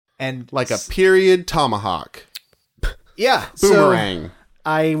And Like a period tomahawk. yeah, Boomerang. So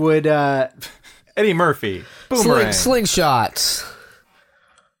I would Eddie Murphy. Boomerang. Slingshots.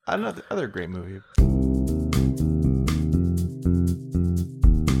 Another great movie.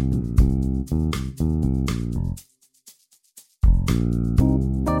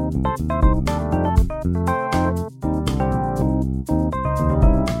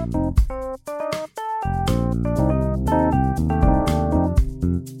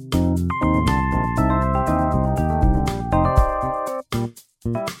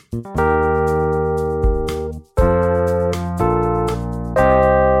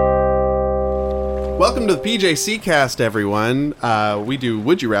 Welcome to the PJC Cast, everyone. We do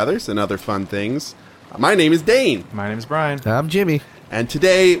Would You Rathers and other fun things. My name is Dane, My name is Brian. I'm Jimmy. and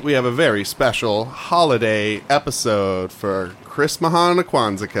today we have a very special holiday episode for Chris Mahana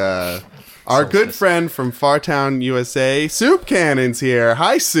Kwanzaa. Our good friend from Fartown, USA, Soup Cannon's here.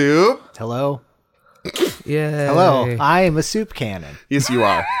 Hi, Soup. hello. Yeah. Hello. I am a soup cannon. Yes, you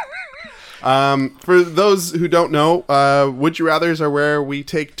are. For those who don't know, Would You Rathers are where we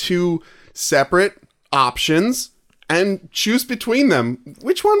take two separate options and choose between them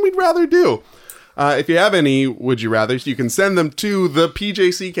which one we'd rather do. If you have any Would You Rathers, you can send them to the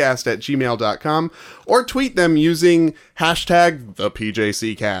pjccast@gmail.com or tweet them using hashtag the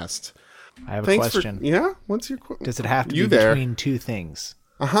PJCcast. I have a question. Yeah? What's your question? Does it have to You be there. between two things?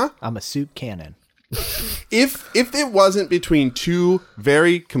 Uh-huh. I'm a soup cannon. If it wasn't between two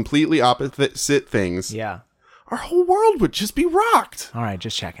very completely opposite things, Yeah. our whole world would just be rocked. All right,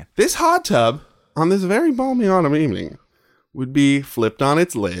 just checking. This hot tub, on this very balmy autumn evening, would be flipped on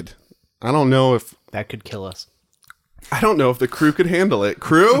its lid. I don't know if That could kill us. the crew could handle it.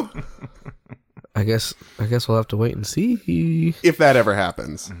 Crew? I guess we'll have to wait and see. If that ever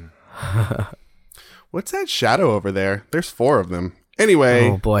happens. What's that shadow over there? There's 4 of them. Anyway,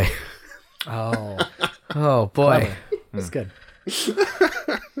 Oh boy. Oh, Oh boy. that's good.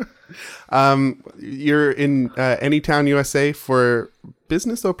 you're in Anytown, USA for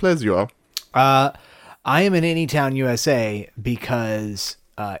business or pleasure? I am in Anytown, USA because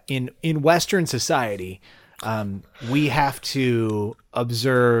in Western society, we have to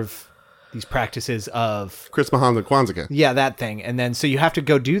observe these practices of Chris Mahana Kwanzaa. that thing, and then so you have to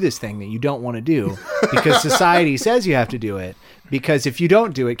go do this thing that you don't want to do because society says you have to do it. Because if you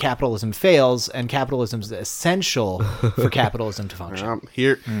don't do it, capitalism fails, and capitalism is essential for capitalism to function.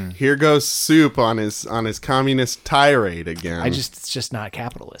 Here goes Soup on his communist tirade again. It's just not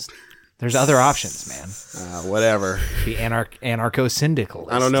capitalist. There's other options, man. Whatever. The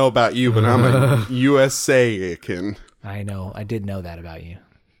anarcho-syndicalist. I don't know about you, but I'm a USA-ican. I know. I did know that about you.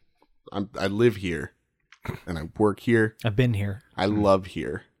 I live here, and I work here. I've been here. I love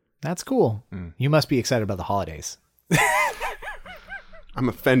here. That's cool. You must be excited about the holidays. I'm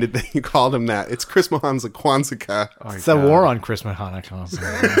offended that you called him that. It's Chris Mahana's Kwanzaa. It's the war on Christmas, Hanukkah.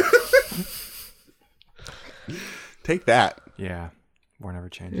 Take that. Yeah. War never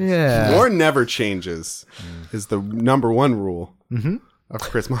changes. Yeah. War never changes is the number one rule of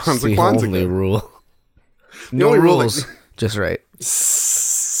Chris Mahana's The Kwanzaa. only rule. The only rule rules. Just right.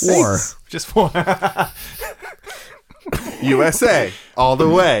 War. Just for USA all the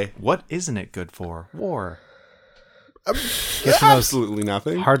way. what isn't it good for? War. Absolutely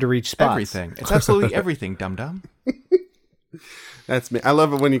nothing. Hard to reach spots. Everything. It's absolutely everything, dum-dum. That's me. I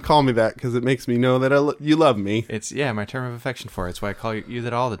love it when you call me that because it makes me know that you love me It's, my term of affection for it. It's why I call you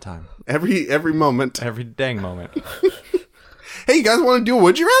that all the time. every moment. Every dang moment. Hey, you guys want to do a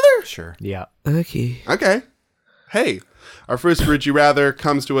Would You Rather? Sure. Yeah. Okay. Okay. Hey, our first Would You Rather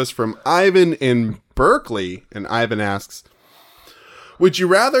comes to us from Ivan in Berkeley, and Ivan asks, would you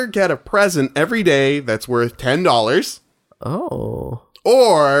rather get a present every day that's worth $10 Oh.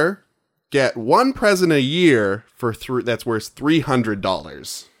 or get one present a year for that's worth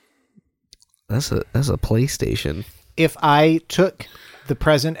 $300? That's a PlayStation. If I took the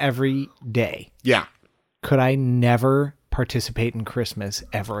present every day, Yeah. could I never participate in Christmas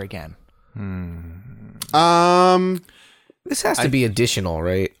ever again? This has to be additional,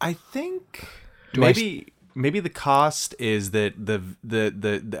 right? I think Do I maybe the cost is that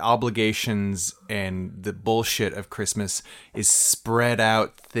the obligations and the bullshit of Christmas is spread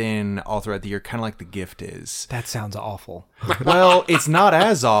out thin all throughout the year, kind of like the gift is. That sounds awful. Well, it's not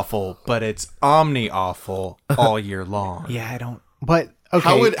as awful, but it's omni-awful all year long. Yeah, I don't. But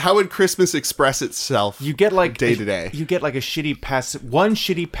okay, How would Christmas express itself? You get like day to day. You get like a shitty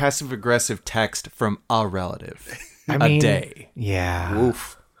passive aggressive text from a relative I mean, a day. Yeah.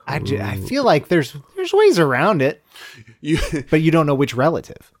 Oof. I feel like there's ways around it, You but you don't know which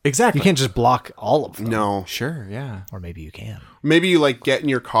relative. Exactly. You can't just block all of them. no. Sure. Yeah. Or maybe you can. Maybe you like get in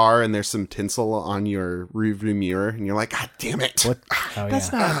your car and there's some tinsel on your rearview mirror, and you're like, God damn it! What? Oh,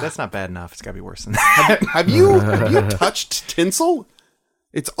 That's yeah. not. That's not bad enough. It's got to be worse than that. Have you touched tinsel?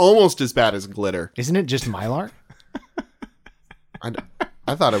 It's almost as bad as glitter. Isn't it just Mylar?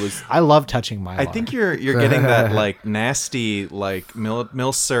 I thought it was. I love touching Mylar. I think you're getting that like nasty like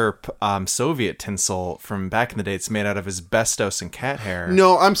milsurp Soviet tinsel from back in the day. It's made out of asbestos and cat hair.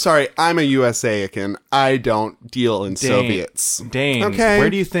 No, I'm sorry. I'm a USAican. I don't deal in Soviets. Dane, Okay. where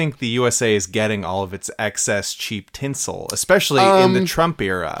do you think the USA is getting all of its excess cheap tinsel, especially in the Trump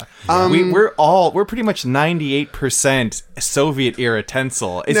era? We're pretty much 98% Soviet era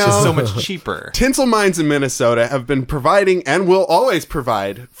tinsel. It's just so much cheaper. Tinsel mines in Minnesota have been providing and will always provide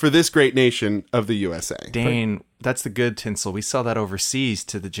for this great nation of the USA. Dane, that's the good tinsel. We sell that overseas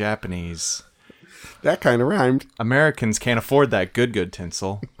to the Japanese. That kind of rhymed. Americans can't afford that good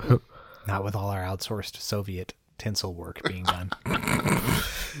tinsel. Not with all our outsourced Soviet tinsel work being done.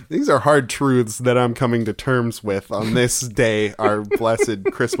 These are hard truths that I'm coming to terms with on this day, our blessed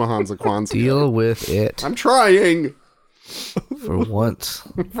Chris Mahanza Kwanzaa. Deal with it I'm trying for once.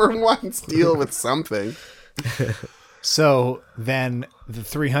 for once. Deal with something. So then the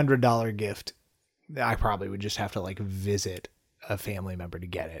 $300 gift, I probably would just have to like visit a family member to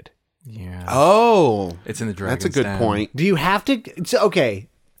get it. Yeah. Oh, It's in the Dragon's that's a good Den. point. Do you have to? So, okay.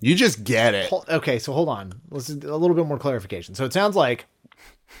 You just get it. Okay. So hold on. Let's a little bit more clarification. So it sounds like,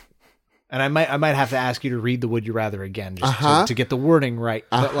 and I might have to ask you to read the Would You Rather again just to get the wording right.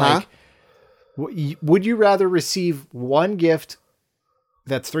 But like, would you rather receive one gift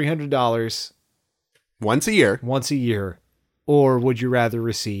that's $300 Once a year. once a year, or would you rather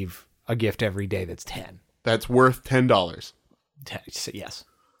receive a gift every day that's 10? That's worth $10. Yes.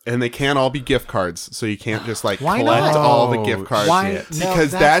 And they can't all be gift cards, so you can't just like Why collect not? all the gift cards. Why? shit. No,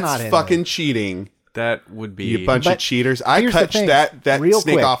 Because not that's in fucking there. cheating. That would be You bunch of But cheaters. I here's the cut thing, that real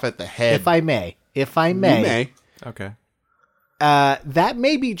snake quick, off at the head. If I may, You may. okay. that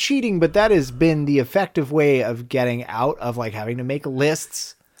may be cheating, but that has been the effective way of getting out of like having to make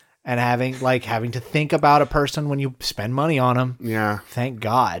lists and having to think about a person when you spend money on them. Yeah. Thank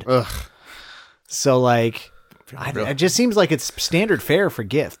God. Ugh. So like, it just seems like it's standard fare for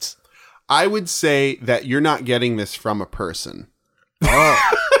gifts. I would say that you're not getting this from a person.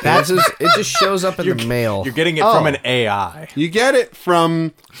 It just shows up in the mail. You're getting it from an AI. You get it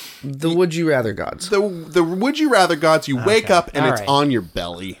from The Would You Rather gods. the Would You Rather gods. You wake up and All it's right. on your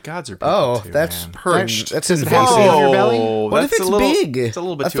belly. Gods are people Oh, too, that's man. perched. That's Does it invasive. have to be on your belly? What if that's it's a little, big? It's a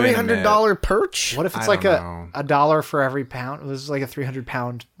little bit a too $300 perch. What if it's I like don't a know. $1 for every pound? This is like a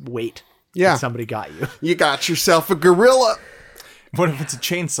 300-pound weight. Yeah. that somebody got you. You got yourself a gorilla, What if it's a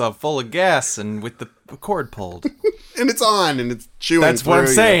chainsaw full of gas and with the cord pulled? and it's on, and it's chewing. That's what I'm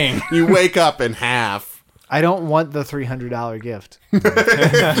through you. saying. You wake up in half. I don't want the $300 gift.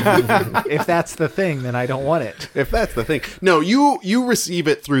 If that's the thing, then I don't want it. If that's the thing. No, you receive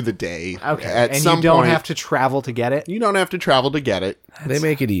it through the day. Okay, At and some you don't point, have to travel to get it. You don't have to travel to get it. They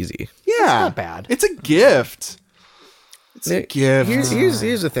make it easy. Yeah, not bad. It's a gift. It's a gift.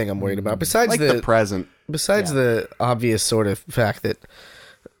 Here's the thing I'm worried about. Besides like the present. the obvious sort of fact that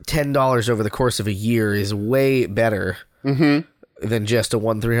 $10 over the course of a year is way better than just a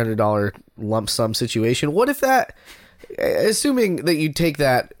 $300 lump sum situation. What if that, assuming that you take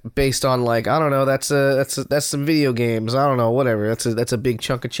that based on like, I don't know, that's some video games, I don't know, whatever. That's a big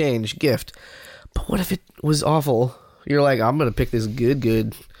chunk of change gift. But what if it was awful? You're like, I'm gonna pick this good.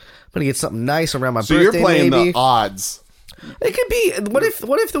 I'm gonna get something nice around my So birthday. you're playing maybe. the odds. It could be. What if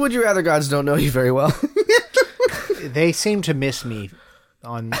the Would You Rather gods don't know you very well? They seem to miss me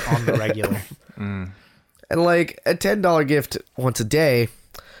on the regular. And like a $10 gift once a day,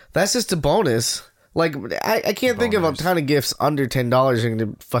 that's just a bonus. Like I can't think of a ton of gifts under $10 that are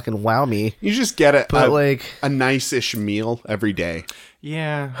gonna fucking wow me. You just get But like, a nice-ish meal every day.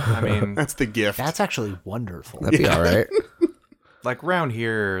 Yeah, I mean, That's the gift. That's actually wonderful. that'd be all right. like around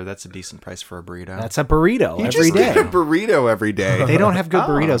here, that's a decent price for a burrito. That's a burrito you every just get a day. burrito every day. They don't have good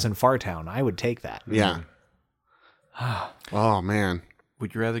burritos in Fartown. I would take that. Yeah. Oh man.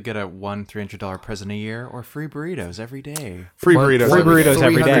 Would you rather get a $300 present a year or free burritos every day? Free burritos. free every burritos day.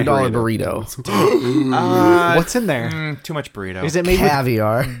 every day. $300 burrito. What's in there? Too much burrito. Is it made with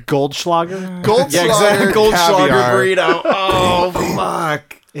Caviar. Goldschlager? Goldschlager Yeah, exactly. Goldschlager caviar. burrito. Oh,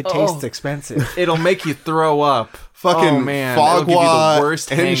 fuck. It tastes expensive. It'll make you throw up. Fucking oh, man. It'll give you fogwa the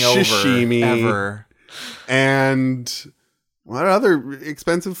worst and hangover sashimi. ever. And what other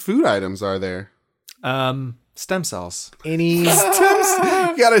expensive food items are there? Stem cells. Any You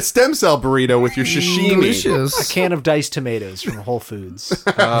got a stem cell burrito with your sashimi. a Delicious. can of diced tomatoes from Whole Foods.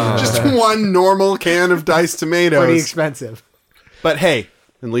 Just one normal can of diced tomatoes. Pretty expensive. But hey,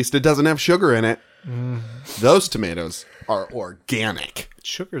 at least it doesn't have sugar in it. Those tomatoes are organic.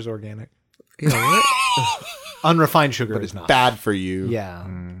 Sugar's organic. You know what? Unrefined sugar is not. Bad for you. Yeah.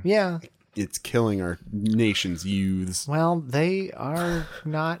 Yeah. It's killing our nation's youths. Well, they are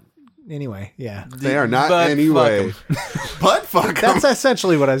not. Anyway, yeah. They are not But anyway. But fuck 'em. That's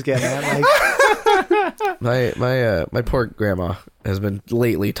essentially what I was getting at. Like, My poor grandma has been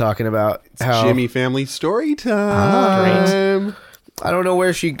lately talking about how Jimmy family story time. I don't know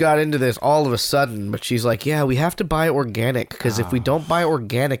where she got into this all of a sudden, but she's like, "Yeah, we have to buy organic because if we don't buy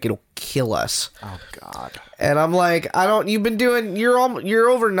organic, it'll kill us." Oh God. And I'm like, "I don't. You've been doing. You're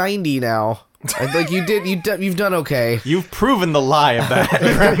over 90 now. And, like you've done okay." You've proven the lie of that,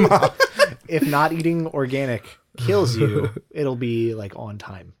 Grandma. if not eating organic kills you, it'll be like on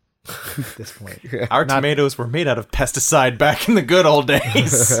time at this point. Our tomatoes were made out of pesticide back in the good old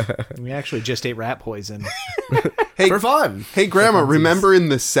days. We actually just ate rat poison. Hey, For fun. Hey, Grandma, remember in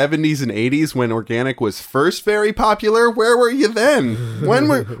the 70s and 80s when organic was first very popular? Where were you then? When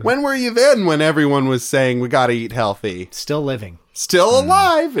were you then when everyone was saying we got to eat healthy? Still living. Still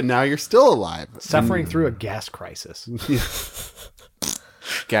alive, and now you're still alive. Suffering through a gas crisis.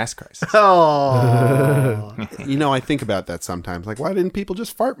 Gas crisis. Oh. You know, I think about that sometimes. Like, why didn't people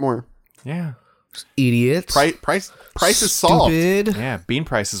just fart more? Yeah. Idiots. Price is solved. Stupid. Yeah. Bean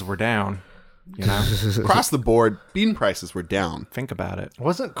prices were down. You know, Across the board, bean prices were down. think about it.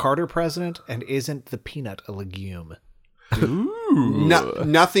 Wasn't Carter president, and isn't the peanut a legume?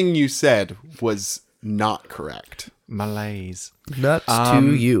 Nothing you said was not correct. Malaise. Nuts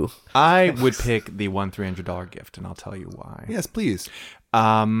to you. I would pick the $300 gift, and I'll tell you why. Yes, please.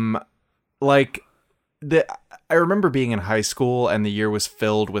 Like I remember being in high school, and the year was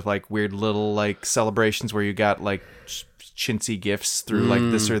filled with like weird little like celebrations where you got like chintzy gifts through like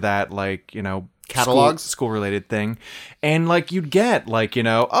this or that, like, you know, Catalogs? school related thing. And like you'd get like, you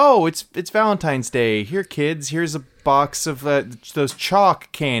know, oh, it's Valentine's Day. Here, kids, here's a box of those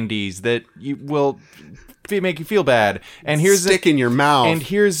chalk candies that you will make you feel bad. And here's Stick in your mouth. And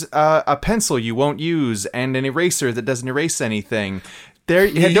here's a pencil you won't use, and an eraser that doesn't erase anything. There,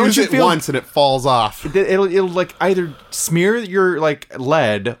 you don't use you it feel once and it falls off. it'll like either smear your like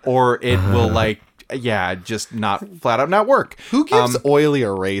lead, or it will like just not flat out not work. Who gives oily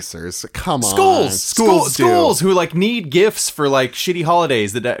erasers? Come on. Schools do. who like need gifts for like shitty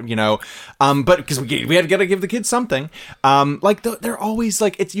holidays that you know, but because we had got to give the kids something. Like they're always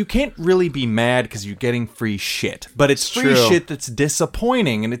like, it's, you can't really be mad because you're getting free shit, but it's free true. shit that's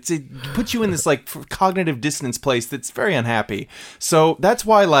disappointing, and it puts you in this like cognitive dissonance place that's very unhappy. So that's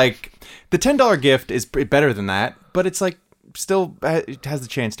why like the $10 gift is better than that, but it's like still it has the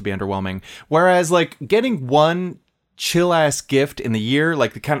chance to be underwhelming. Whereas like getting one chill ass gift in the year,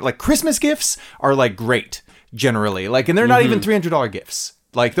 like the kind of like Christmas gifts are like great generally, like, and they're not even $300 gifts.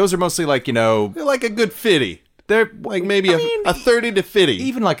 Like those are mostly like, you know, They're like a good 50. they're Like maybe a 30 to 50.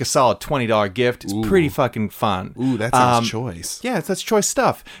 even like a solid $20 gift is pretty fucking fun. Ooh, that sounds choice. Yeah, that's choice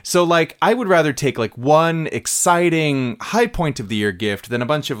stuff. So like I would rather take like one exciting high point of the year gift than a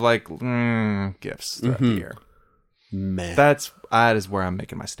bunch of like gifts throughout the year. Man. That is where I'm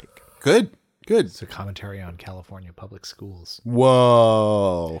making my stake. Good. It's a commentary on California public schools.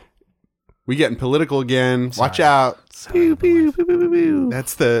 Whoa. We getting political again. Watch out. Pew, pew, pew, pew, pew, pew.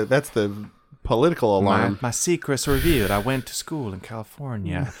 That's the political alarm. My secret's revealed. I went to school in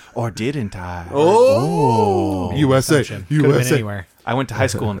California, or didn't I? Oh, USA. Could have been USA. anywhere. I went to high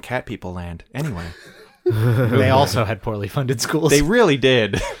school in Cat People Land. Anyway, They also had poorly funded schools. they really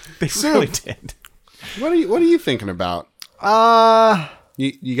did. They really did. What are you thinking about?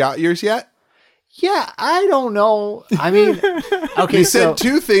 You got yours yet? Yeah, I don't know. I mean, okay, You so said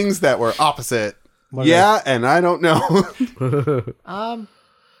two things that were opposite. What Yeah, and I don't know.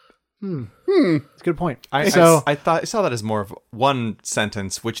 it's a good point. I So I saw that as more of one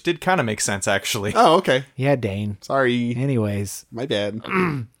sentence, which did kind of make sense actually. Oh, okay. yeah, Dane. Sorry. Anyways, My bad.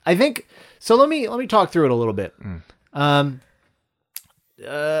 I think so. Let me talk through it a little bit.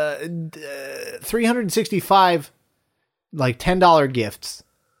 365 like $10 gifts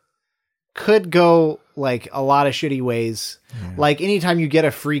could go like a lot of shitty ways. Like anytime you get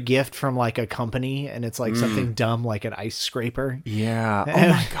a free gift from like a company and it's like something dumb like an ice scraper. Yeah. Oh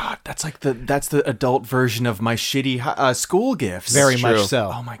my god, that's the adult version of my shitty school gifts. Very true. much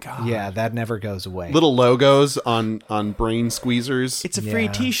so. Oh my god. Yeah, that never goes away. Little logos on brain squeezers. It's a free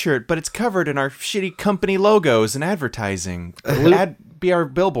Yeah. T-shirt, but it's covered in our shitty company logos and advertising. Be our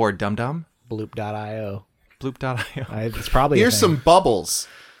billboard, dum dum. Bloop.io. Bloop.io. It's probably a Here's thing. some bubbles.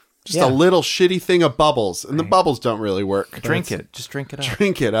 Just Yeah. a little shitty thing of bubbles, and the bubbles don't really work. Drink it. Just drink it up.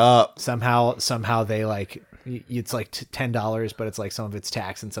 Drink it up. Somehow they like it's like $10, but it's like some of it's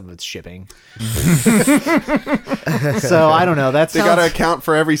tax and some of it's shipping. So I don't know. They got to account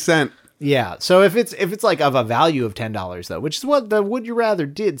for every cent. Yeah. So if it's like of a value of $10 though, which is what the Would You Rather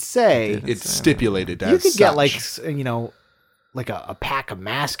did say, It's stipulated as you could get such. like like a pack of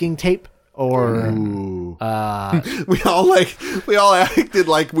masking tape or we all acted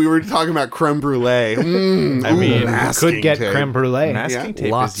like we were talking about creme brulee. I mean, could get tape. creme brulee. masking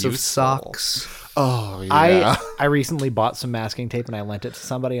tape Lots is of useful. socks. Oh yeah. I recently bought some masking tape and I lent it to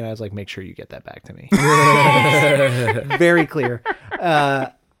somebody and I was like, make sure you get that back to me. Very clear.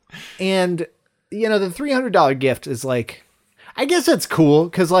 And the $300 gift is like, I guess that's cool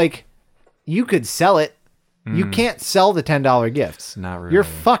because like you could sell it. You can't sell the $10 gifts. Not really. You're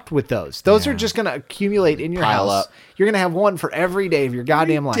fucked with those. Those are just going to accumulate in your Pile house. up. You're going to have one for every day of your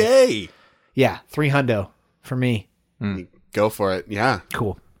goddamn life. Day. Yeah, $300 for me. Go for it. Yeah.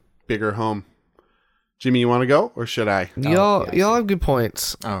 Cool. Bigger home. Jimmy, you want to go or should I? Y'all have good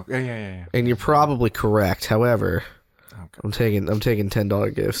points, Oh, yeah. and you're probably correct. However, I'm taking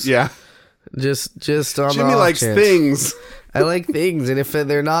 $10 gifts. Yeah. Just on the Jimmy off likes chance. things. I like things, and if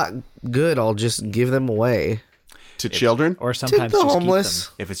they're not good, I'll just give them away To children. Or to sometimes the just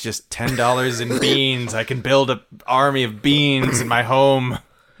homeless. If it's just $10 in beans, I can build an army of beans in my home.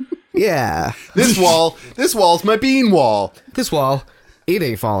 Yeah, This wall's my bean wall. this wall, it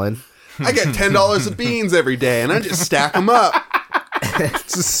ain't falling. I get $10 of beans every day, and I just stack them up.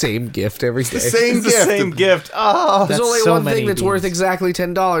 It's the same gift every day. Same It's the gift. same gift. Oh, There's That's only so one many thing that's beans. worth exactly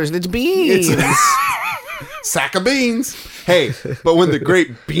 $10, and it's beans. Sack of beans. Hey, but when the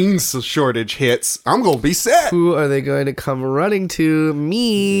great beans shortage hits, I'm gonna be set. Who are they going to come running to?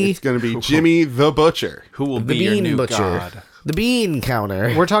 Me, It's gonna be Jimmy the Butcher. who will the be your bean new butcher, god? the bean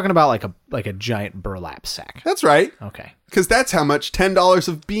counter. We're talking about like a giant burlap sack. That's right, Okay. because that's how much $10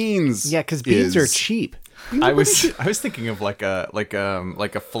 of beans. Yeah, because beans are is. cheap. I was thinking of like a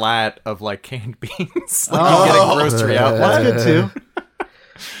flat of like canned beans. Like Oh. you get a grocery outlet. That's good too.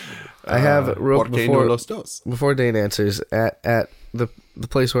 I have wrote Porque no before los dos. before Dane answers at the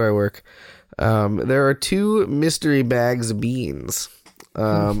place where I work. There are 2 mystery bags of beans.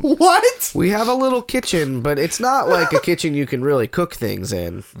 What? We have a little kitchen, but it's not like a kitchen you can really cook things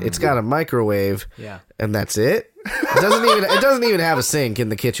in. It's got a microwave, Yeah. and that's it. It doesn't even have a sink in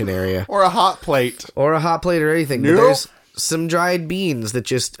the kitchen area Or a hot plate? or a hot plate or anything. But Nope. there's some dried beans that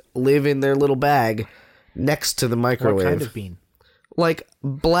just live in their little bag next to the What microwave. kind of bean? Like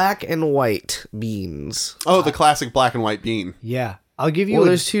black and white beans. Oh, the classic black and white bean. Yeah. I'll give you Well,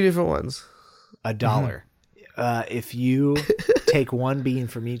 there's 2 different ones. $1. If you take one bean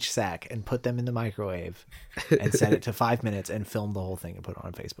from each sack and put them in the microwave and set it to 5 minutes and film the whole thing and put it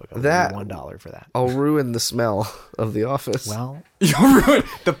on Facebook, I'll That- give you $1 for that. I'll ruin the smell of the office. Well, You'll ruin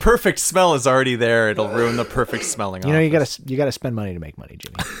the perfect smell is already there. It'll ruin the perfect smelling. you office. you gotta spend money to make money,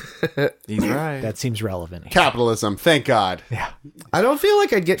 Jimmy. He's right. That seems relevant. Capitalism. Thank God. I don't feel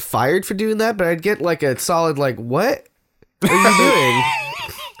like I'd get fired for doing that, but I'd get like a solid like, what are you doing?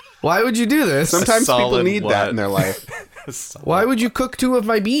 Why would you do this? Sometimes people solid need that what? in their life. Why would you cook 2 of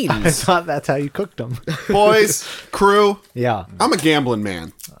my I beans? thought that's how you cooked them. Boys, crew, Yeah. I'm a gambling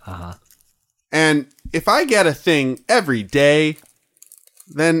man. And if I get a thing every day,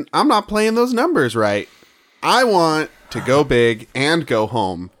 then I'm not playing those numbers right. I want to go big and go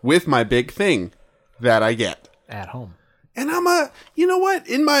home with my big thing that I get. At home. And you know what?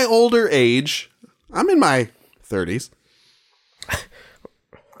 In my older age, I'm in my 30s.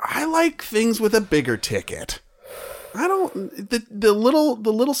 I like things with a bigger ticket. I don't the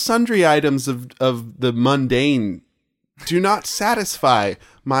little sundry items of the mundane do not satisfy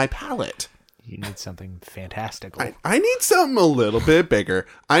my palate. You need something fantastical. I need something a little bit bigger.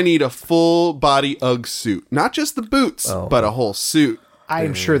 I need a full body UGG suit, not just the boots, but a whole suit.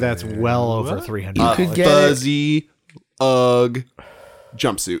 I'm sure that's well over $300. You could get Fuzzy UGG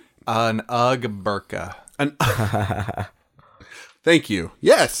jumpsuit. An UGG burqa. Thank you.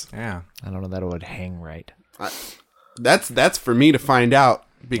 Yes, Yeah. I don't know that it would hang right. that's for me to find out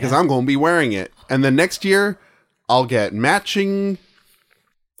because I'm going to be wearing it, and then next year I'll get matching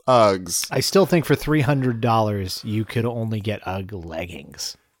Uggs. I still think for $300 you could only get UGG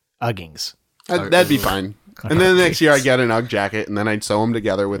leggings. Uggings. That'd be fine. And then the next year I get an UGG jacket, and then I'd sew them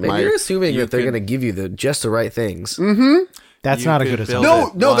together with my. You're assuming that they're could- going to give you just the right things. That's You not a could good build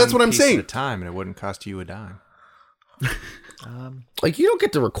assumption. No, it that's one what I'm piece saying. At a time, and it wouldn't cost you a dime. Like, you don't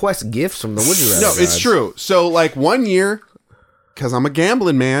get to request gifts from the Would You Rather No, it's gods. true. So like one year, because I'm a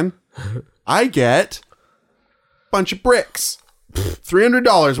gambling man, I get bunch of bricks.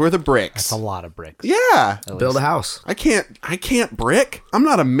 $300 worth of bricks. It's a lot of bricks. Yeah. Build a house. I can't brick. I'm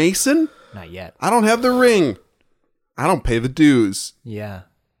not a mason. Not yet. I don't have the ring. I don't pay the dues. Yeah.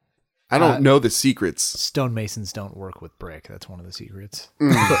 I don't know the secrets. Stonemasons don't work with brick. That's one of the secrets.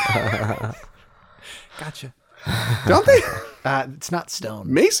 Gotcha. Don't they? It's not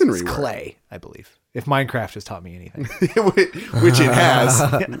stone. Masonry It's work. clay, I believe. If Minecraft has taught me anything. Which it has.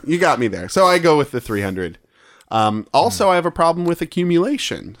 You got me there. So I go with the 300. Also, I have a problem with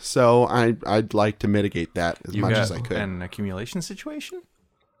accumulation. So I'd like to mitigate that as much as I could. An accumulation situation?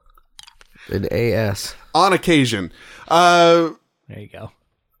 An AS. On occasion. There you go.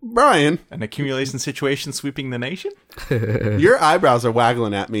 Brian, An accumulation situation sweeping the nation? your eyebrows are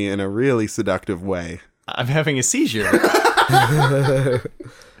waggling at me in a really seductive way. I'm having a seizure.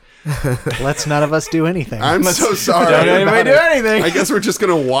 Let's none of us do anything. I'm so sorry. Don't anybody about do it. anything. I guess we're just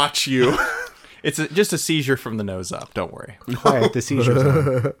going to watch you. It's just a seizure from the nose up. Don't worry. All right, the seizure's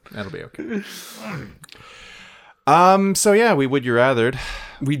on. That'll be okay. So yeah, we would you rathered.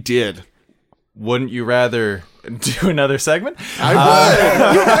 We did. Wouldn't you rather do another segment? I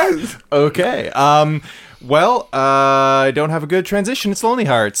would. Yes. Okay. Well, I don't have a good transition. It's Lonely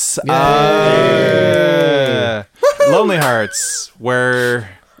Hearts. Lonely Hearts, where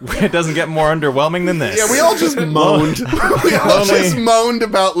it doesn't get more underwhelming than this. Yeah, we all just moaned. We all just moaned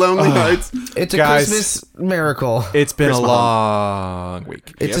about Lonely Hearts. It's a Guys. Christmas miracle. It's been Christmas a long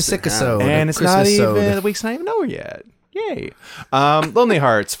week. It's Yes, a it has. sickisode. And it's not even, the week's not even over yet. Yay. Lonely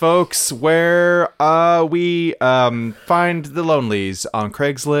Hearts, folks, where we find the lonelies on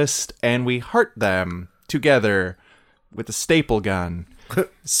Craigslist and we heart them together with a staple gun.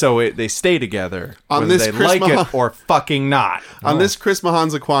 So they stay together, On whether this they Chris like Mahan- it or fucking not. On this Chris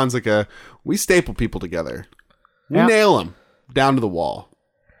Mahanza Kwanzaa, we staple people together. We Yeah. nail them down to the wall.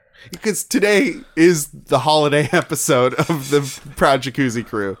 Because today is the holiday episode of the Proud Jacuzzi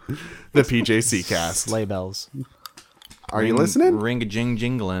crew, the PJC cast. Sleigh bells. Are you listening?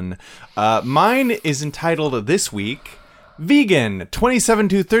 Ring-a-jing-jingling. Mine is entitled this week, Vegan, 27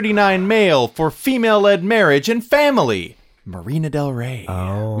 to 39 Male for Female-Led Marriage and Family, Marina Del Rey.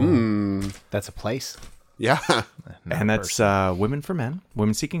 That's a place. Yeah. And that's Women for Men,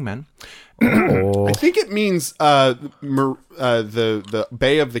 Women Seeking Men. I think it means the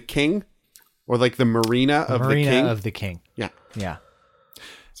Bay of the King, or like the Marina of the Marina King. of the King. Yeah, Yeah.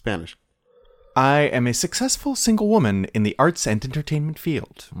 Spanish. I am a successful single woman in the arts and entertainment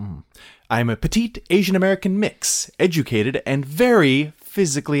field. I am a petite Asian American mix, educated and very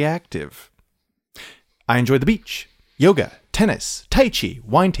physically active. I enjoy the beach, yoga, tennis, tai chi,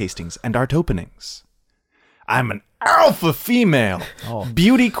 wine tastings, and art openings. I'm an alpha female,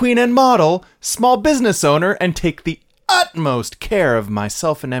 beauty queen and model, small business owner, and take the utmost care of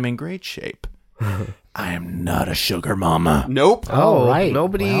myself and am in great shape. I am not a sugar mama. Nope. Oh, right.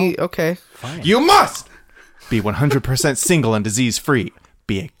 Nobody. Okay. You must be 100% single and disease-free,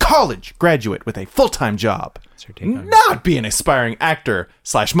 be a college graduate with a full-time job, not be an aspiring actor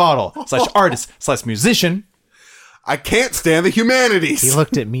 / model / artist / musician. I can't stand the humanities. He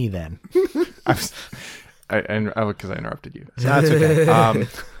looked at me then. Because I interrupted you. That's okay.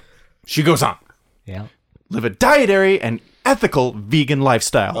 She goes on. Yeah. Live a dietary and ethical vegan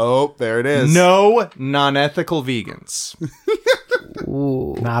lifestyle. Oh, there it is. No non-ethical vegans.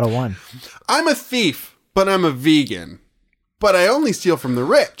 Not a one. I'm a thief, but I'm a vegan. But I only steal from the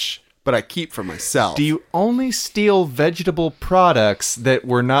rich, but I keep for myself. Do you only steal vegetable products that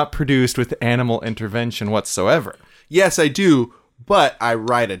were not produced with animal intervention whatsoever? Yes, I do, but I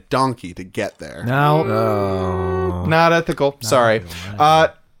ride a donkey to get there. No. Not ethical. Sorry.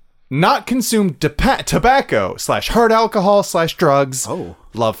 Not consume tobacco / hard alcohol / drugs. Oh.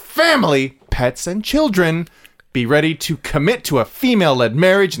 Love family, pets, and children. Be ready to commit to a female-led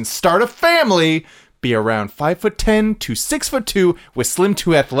marriage and start a family. Be around 5'10" to 6'2" with slim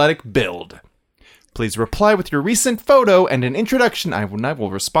to athletic build. Please reply with your recent photo and an introduction. I will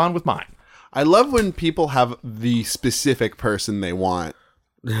respond with mine. I love when people have the specific person they want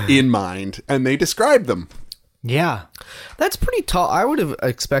in mind, and they describe them. Yeah. That's pretty tall. I would have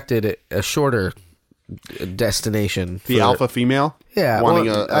expected a shorter destination. The alpha female? Yeah. Wanting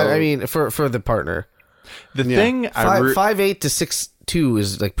Well, I mean, for the partner. The thing 5'8" to 6'2"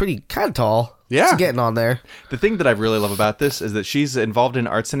 is like pretty kind of tall. Yeah. It's getting on there. The thing that I really love about this is that she's involved in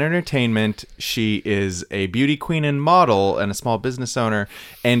arts and entertainment. She is a beauty queen and model and a small business owner.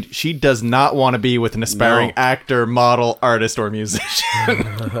 And she does not want to be with an aspiring actor, model, artist, or musician.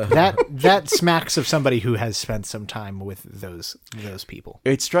 That smacks of somebody who has spent some time with those people.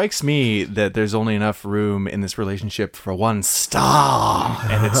 It strikes me that there's only enough room in this relationship for one star,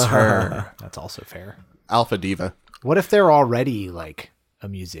 and it's her. That's also fair. Alpha diva. What if they're already like a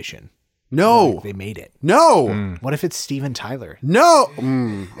musician? No. They made it. No. What if it's Steven Tyler? No.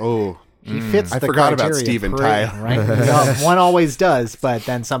 Oh. He fits. I the forgot about criteria Steven Tyler. right? Well, one always does, but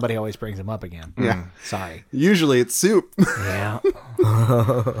then somebody always brings him up again. Yeah. Sorry. Usually it's soup. Yeah.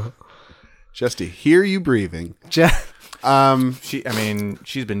 Just to hear you breathing. She's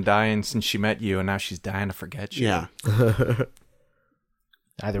been dying since she met you, and now she's dying to forget you. Yeah.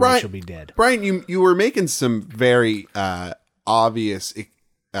 Either way, Right. she'll be dead. Brian, you were making some very obvious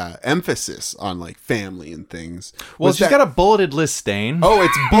emphasis on like family and things. Well, Was she's that- got a bulleted list stain. Oh,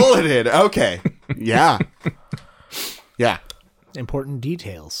 it's bulleted. Okay. Yeah. Yeah. Important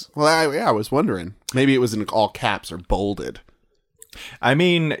details. Well, I was wondering. Maybe it was in all caps or bolded. I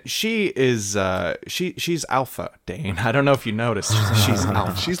mean, she is she's alpha, Dane. I don't know if you noticed. She's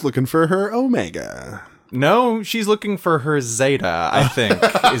alpha. She's looking for her omega. No, she's looking for her zeta, I think,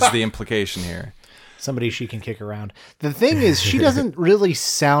 is the implication here. Somebody she can kick around. The thing is, she doesn't really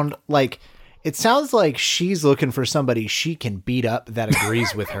sound like. It sounds like she's looking for somebody she can beat up that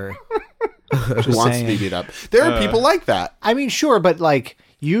agrees with her. Who wants to be beat up. There are people like that. I mean, sure, but like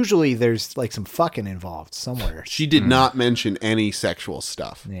usually there's like some fucking involved somewhere. She did not mention any sexual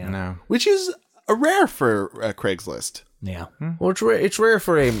stuff. Yeah. No. Which is a rare for Craigslist. Yeah. Well, it's rare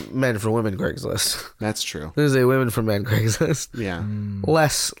for a men for women Craigslist. That's true. There's a women for men Craigslist. Yeah.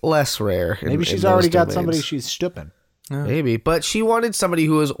 Less rare. Maybe she's already got somebody she's stooping. Maybe, but she wanted somebody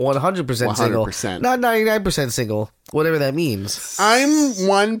who was 100% single, 100%. not 99% single, whatever that means. I'm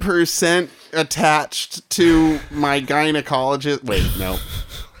 1% attached to my gynecologist. Wait, no.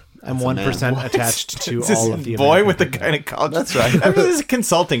 I'm 1% attached to This all of the boy American with the people. gynecologist. That's right. I mean, this is a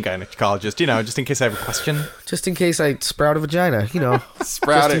consulting gynecologist, just in case I have a question. Just in case I sprout a vagina,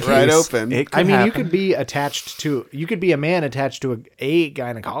 Sprout Just it in right case. open. It could I mean, happen. you could be attached to. You could be a man attached to a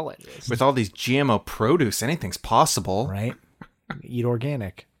gynecologist, With all these GMO produce, anything's possible. right? Eat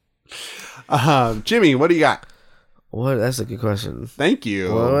organic. Jimmy, what do you got? What? That's a good question. Thank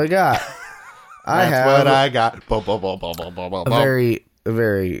you. What do I got? I That's have what I got. Bo, bo, bo, bo, bo, bo, bo, a bo.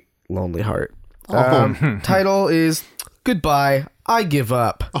 very lonely heart. Title is Goodbye, I Give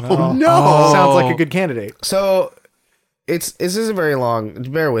Up. Oh, no. Sounds like a good candidate. So this isn't very long.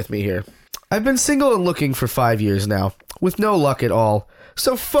 Bear with me here. I've been single and looking for 5 years now, with no luck at all.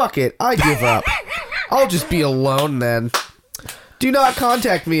 So fuck it, I give up. I'll just be alone then. Do not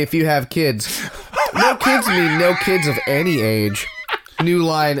contact me if you have kids. No kids mean no kids of any age. New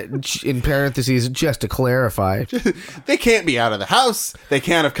line in parentheses, just to clarify. They can't be out of the house. They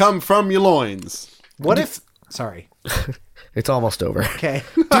can't have come from your loins. What if? Sorry. It's almost over. Okay.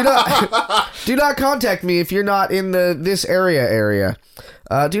 Do not contact me if you're not in this area.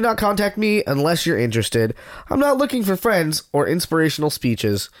 Do not contact me unless you're interested. I'm not looking for friends or inspirational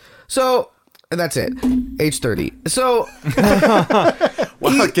speeches. So, and that's it. Age 30. So,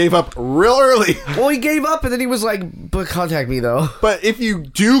 Well, it gave up real early. well, he gave up and then he was like, but contact me though. But if you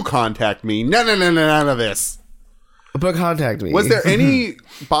do contact me, none of this. But contact me. Was there any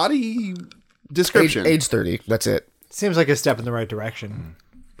body description? age 30? That's it. Seems like a step in the right direction.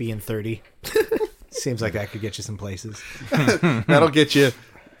 Being 30. Seems like that could get you some places. That'll get you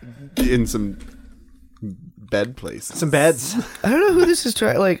in some bed places. Some beds. I don't know who this is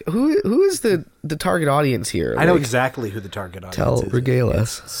trying. Like, who is the target audience here? I know Like, exactly who the target audience Tell, is. regale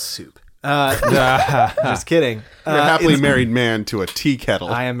us. Soup. Just kidding. You're a happily married man to a tea kettle.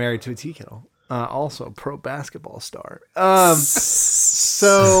 I am married to a tea kettle. Also a pro basketball star.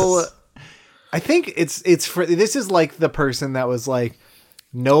 So I think it's for this is like the person that was like,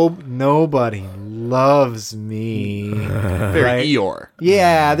 nobody loves me. Very right? Eeyore.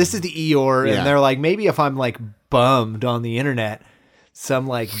 Yeah, this is the Eeyore, Yeah. and they're like, maybe if I'm like bummed on the internet, some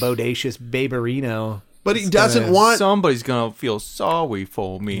like bodacious baberino. But he doesn't want. Somebody's gonna feel sorry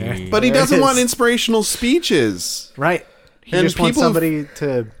for me. But he There it doesn't want is. inspirational speeches. Right. He And just wants people- somebody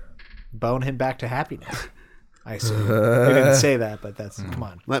to bone him back to happiness. I assume. We didn't say that, but that's come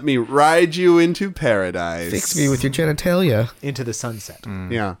on. Let me ride you into paradise. Fix me with your genitalia. Into the sunset.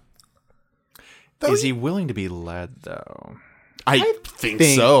 Yeah. Is he willing to be led though? I think think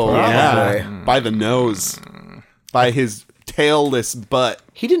so. probably. Yeah. By the nose. By his tailless butt.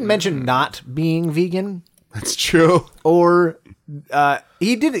 He didn't mention not being vegan, That's true. or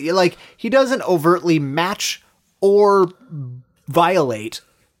he did like he doesn't overtly match or violate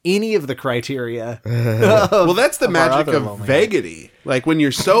any of the criteria. Well, that's the our magic other of lonely vagity. Like when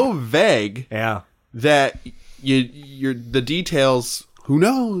you're so vague Yeah. that you're the details, who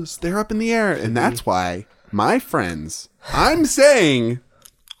knows? They're up in the air. And that's why, my friends, I'm saying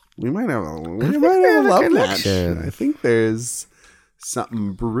we might have a love match. connection. I think there's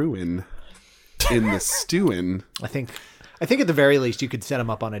something brewing. in the stewing. I think at the very least you could set him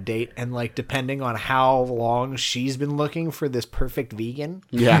up on a date, and like depending on how long she's been looking for this perfect vegan,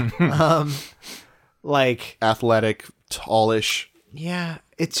 Yeah. like Athletic, tallish, yeah,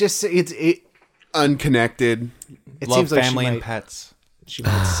 it's just it unconnected. Love seems like family she and might, pets. she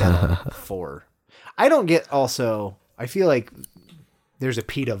might settle for. I don't get also. I feel like there's a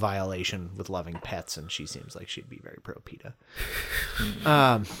PETA violation with loving pets, and she seems like she'd be very pro PETA.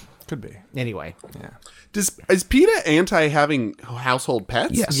 Could be. Anyway, Yeah. Is PETA anti having household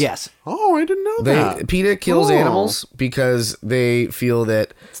pets? Yes. yes, Oh, I didn't know that. PETA kills Oh. animals because they feel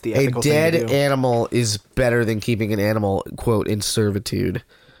that the a ethical thing to dead do. animal is better than keeping an animal, quote, in servitude.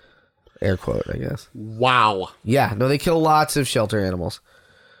 Air quote, I guess. Wow. Yeah, no, they kill lots of shelter animals.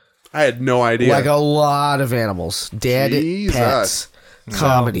 I had no idea. Like a lot of animals. Dead Jesus. pets.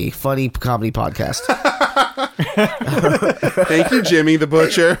 Comedy. Funny comedy podcast. Thank you, Jimmy the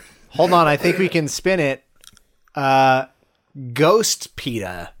Butcher. hold on. I think we can spin it. Ghost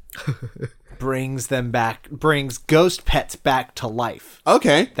PETA brings ghost pets back to life.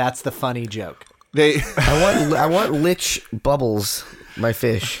 Okay. That's the funny joke. They I want Lich Bubbles, my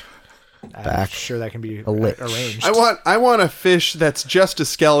fish. I'm Back. sure that can be lich. arranged. I want a fish that's just a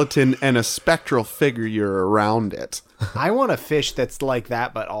skeleton and a spectral figure around it. I want a fish that's like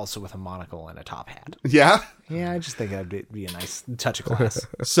that, but also with a monocle and a top hat. Yeah? Yeah, I just think that'd be a nice touch of class.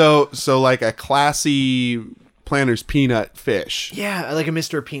 So like a classy Planner's Peanut fish. Yeah, like a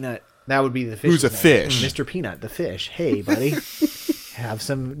Mr. Peanut. That would be the fish. Who's a fish? Mr. Peanut, the fish. Hey, buddy. Have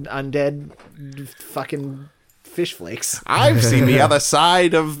some undead fucking fish flakes. I've seen the other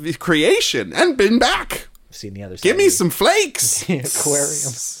side of the creation and been back. I've seen the other side. Give me some flakes.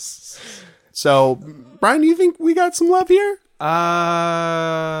 aquarium. So, Brian, do you think we got some love here?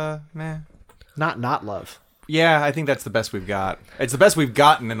 Meh. Not love. Yeah, I think that's the best we've got. It's the best we've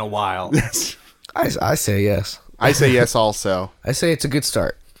gotten in a while. I say yes. I say yes also. I say it's a good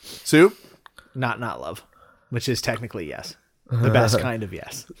start. Soup? Not love, which is technically yes. The best kind of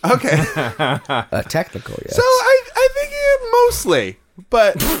yes. Okay. Technical, yes. So I think mostly,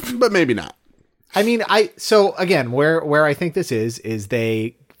 but maybe not. I mean, so again, where I think this is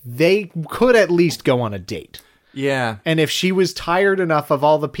they could at least go on a date. Yeah. And if she was tired enough of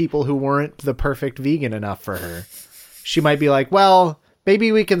all the people who weren't the perfect vegan enough for her, she might be like, well,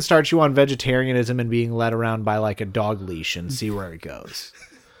 maybe we can start you on vegetarianism and being led around by like a dog leash and see where it goes.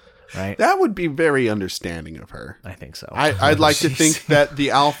 Right? That would be very understanding of her. I think so. I'd like to think that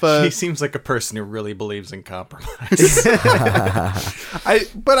the alpha. He seems like a person who really believes in compromise.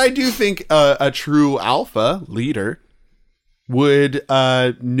 But I do think a true alpha leader would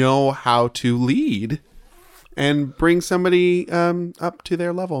know how to lead and bring somebody up to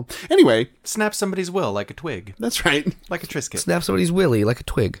their level. Anyway, Snap somebody's will like a twig. that's right. Like a Triscuit. Snap somebody's willy like a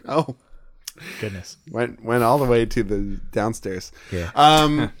twig. Oh, Goodness. went all the way to the downstairs.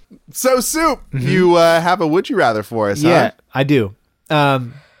 Yeah. So Soup, you have a would you rather for us? Yeah, Huh? I do.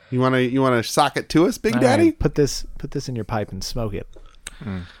 You wanna sock it to us, Big All Daddy? right, put this in your pipe and smoke it.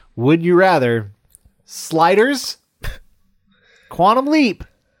 Would you rather Sliders, Quantum Leap,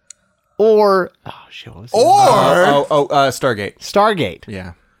 or oh shit, what was it? Stargate. Stargate?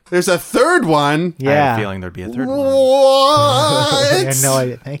 Yeah. There's a third one. I had Yeah. a feeling there'd be a third one. What? Yeah, no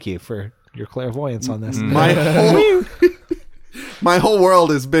idea. Thank you for your clairvoyance on this. My whole world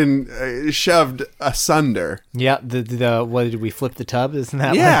has been shoved asunder. Yeah, the what did we flip the tub? Isn't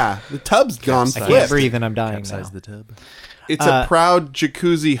that Yeah, the tub's gone I can't flipped. breathe and I'm dying now. Size the tub. It's a proud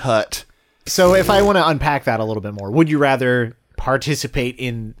jacuzzi hut. So if I want to unpack that a little bit more, would you rather participate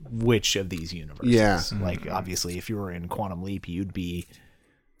in which of these universes? Yeah. Like obviously if you were in Quantum Leap, you'd be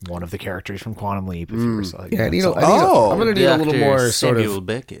one of the characters from Quantum Leap. If you were so, Yeah, so- Oh, I'm going to need a little more sort of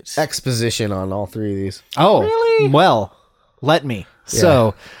Beckett. exposition on all three of these. Oh, really? Well, let me.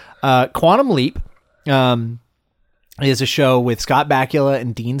 So, Quantum Leap is a show with Scott Bakula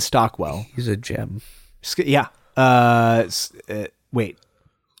and Dean Stockwell. He's a gem. Yeah. Wait,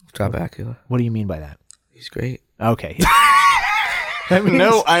 Scott Bakula. what do you mean by that? He's great. Okay. That means-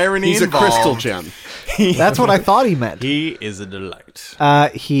 No irony he's a involved. crystal gem. That's what I thought he meant. He is a delight.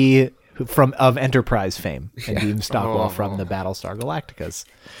 He of Enterprise fame and Dean Stockwell from the Battlestar Galacticas.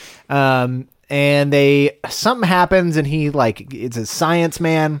 And something happens and he it's a science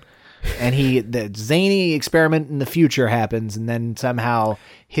man and the zany experiment in the future happens and then somehow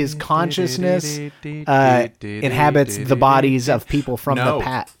his consciousness inhabits the bodies of people from No. the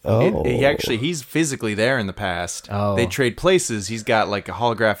past. He's physically there in the past. Oh. They trade places. He's got like a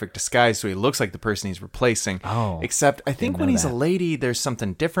holographic disguise, so he looks like the person he's replacing. Oh. Except I think when know he's that. a lady, there's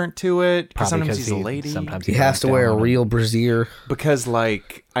something different to it. Because Probably sometimes 'cause he's a lady. Sometimes He has to wear a real brassiere. Because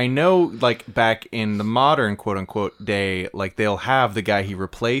like I know like back in the modern quote unquote day, like they'll have the guy he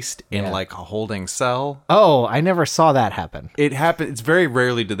replaced in like a holding cell. Oh, I never saw that happen. It happened. It's very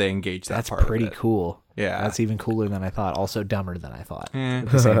rarely do they engage that That's part of pretty it. cool. Yeah. That's even cooler than I thought. Also dumber than I thought.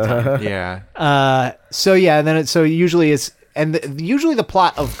 Yeah. So yeah, and then usually it's usually the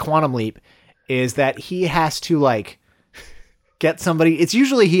plot of Quantum Leap is that he has to like get somebody. It's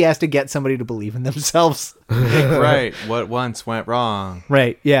usually he has to get somebody to believe in themselves. Right. What once went wrong.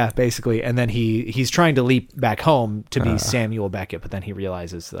 Right. Yeah. Basically, and then he's trying to leap back home to be Samuel Beckett, but then he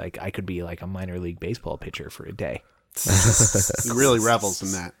realizes like I could be like a minor league baseball pitcher for a day. He really revels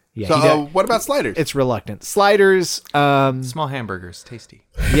in that. Yeah, So he got- what about Sliders? It's reluctant. Sliders. Small hamburgers, tasty.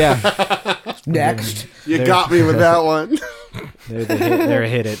 Yeah. Next. You got me with that one. They're a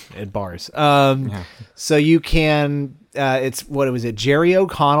hit at bars. So you can. It's what was it? Jerry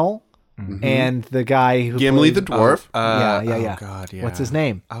O'Connell and the guy who Gimli plays- the dwarf. yeah. God, yeah. What's his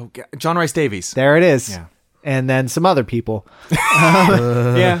name? Oh, God. John Rice Davies. There it is. Yeah. And then some other people.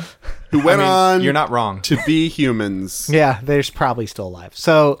 Yeah. who went on You're not wrong. to be humans. Yeah, they're probably still alive.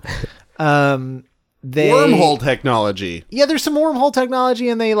 So, they Wormhole technology. Yeah, there's some wormhole technology,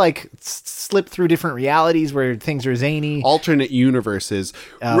 and they like slip through different realities where things are zany. Alternate universes.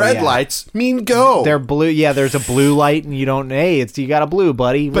 Red yeah. lights mean go. They're blue. Yeah, there's a blue light, and you don't. Hey, you got a blue,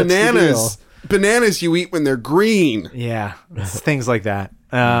 buddy. What's the bananas. deal? Bananas you eat when they're green. Yeah, it's things like that.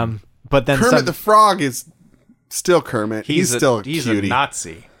 But then Kermit some, the Frog is still Kermit. He's still a he's cutie. a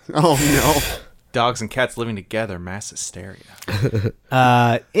Nazi. Oh no. Dogs and cats living together, mass hysteria.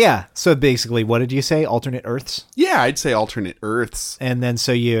 yeah. So basically, what did you say? Alternate Earths, Yeah, I'd say alternate Earths. and then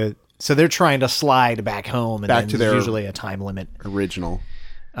so they're trying to slide back home, and Back then to there's their- usually a time limit. Original.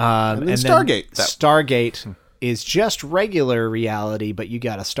 And then Stargate. Stargate is just regular reality, but you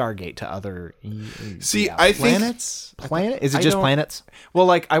got a Stargate to other. See, I think Planets? Planet? Is it I just don't- planets? Well,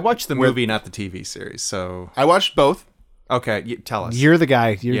 like I watched the movie, not the TV series. So I watched both. okay, tell us. You're the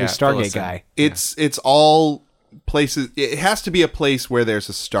guy. You're Yeah, the fill us Stargate in. guy. It's all places. It has to be a place where there's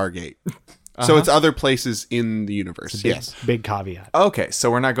a Stargate. So it's other places in the universe. Yes. Big caveat. Okay, so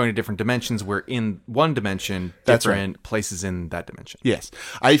we're not going to different dimensions. We're in one dimension, That's different places in that dimension. Yes.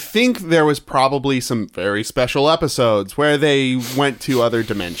 I think there was probably some very special episodes where they went to other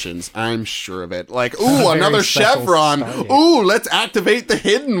dimensions. I'm sure of it. Like, ooh, another special chevron. Stargate. Ooh, let's activate the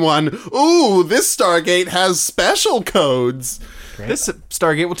hidden one. Ooh, this Stargate has special codes. This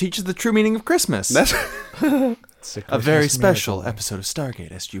Stargate will teach us the true meaning of Christmas. That's a very special episode of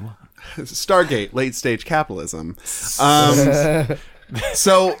Stargate SG-1. Stargate, late stage capitalism.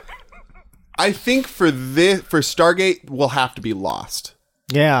 So I think for Stargate will have to be lost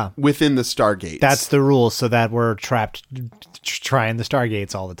Yeah. within the Stargates. That's the rule, so that we're trapped trying the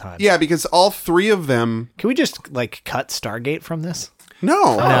Stargates all the time. yeah, because all three of them. Can we just like cut Stargate from this? No.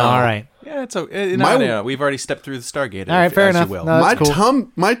 No, all right. Yeah, it's okay. My- No, we've already stepped through the Stargate. All right, fair as enough. You will. No, My that's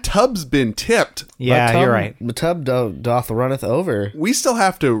cool. my tub's been tipped. Yeah, you're right. The tub doth runneth over. We still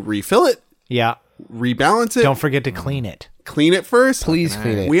have to refill it, Yeah. rebalance it, Don't forget to clean it. clean it first. Please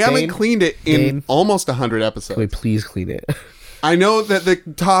clean it. We haven't Dane, cleaned it in Dane. almost 100 Can we episodes. please clean it? I know that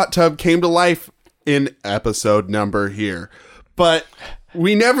the hot tub came to life in episode number here, but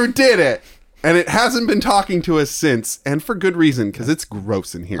we never did it. And it hasn't been talking to us since, and for good reason, because it's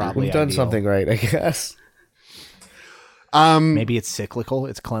gross in here. Probably. We've done ideal. something right, I guess. Maybe it's cyclical.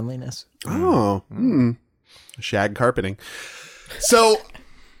 It's cleanliness. Oh, shag carpeting. So,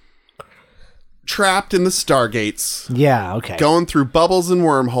 trapped in the Stargates, Yeah. Okay. going through bubbles and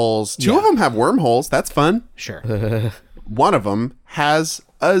wormholes. Two of them have wormholes. That's fun. Sure. One of them has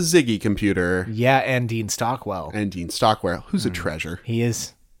a Ziggy computer. Yeah, and Dean Stockwell. And Dean Stockwell, who's a treasure. He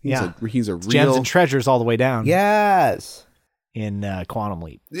is. Yeah. He's a Gems real. and treasures all the way down. Yes. In Quantum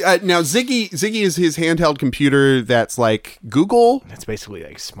Leap. Now Ziggy is his handheld computer that's like Google, It's basically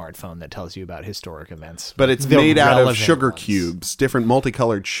like a smartphone that tells you about historic events. but it's The made out of relevant sugar ones. cubes, different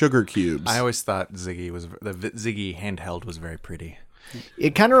multicolored sugar cubes. I always thought Ziggy handheld was very pretty.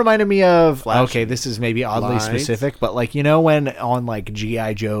 It kind of reminded me of okay, this is maybe oddly lights. specific, but like when on like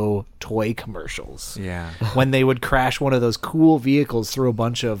GI Joe toy commercials, Yeah. when they would crash one of those cool vehicles through a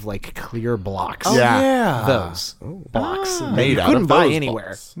bunch of like clear blocks. Oh, yeah. Those blocks that Made you out couldn't of buy those anywhere.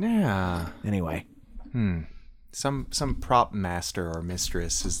 blocks. Yeah. Anyway, Some prop master or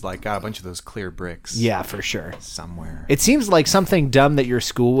mistress is like got a bunch of those clear bricks. Yeah, for sure. Somewhere. It seems like something dumb that your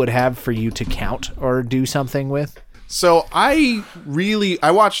school would have for you to count or do something with. So I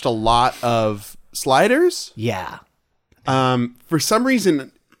watched a lot of Sliders. Yeah. For some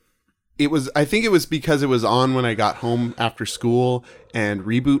reason, I think it was because it was on when I got home after school and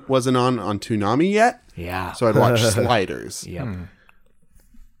Reboot wasn't on Toonami yet. Yeah. So I'd watch Sliders. Yep.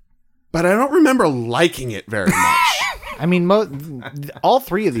 But I don't remember liking it very much. I mean, all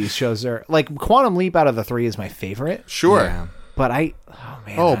three of these shows are like Quantum Leap out of the three is my favorite. Sure. Yeah. But I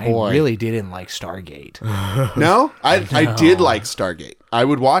boy. really didn't like Stargate. No? I did like Stargate. I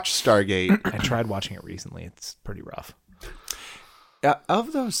would watch Stargate. I tried watching it recently. It's pretty rough.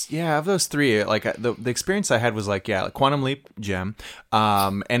 Of those three, like the experience I had was like Quantum Leap, Gem,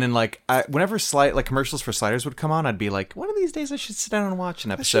 and then like whenever commercials for Sliders would come on, I'd be like, one of these days I should sit down and watch an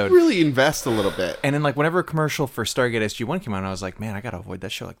I episode. should really invest a little bit. And then like whenever a commercial for Stargate SG-1 came on, I was like, man, I gotta avoid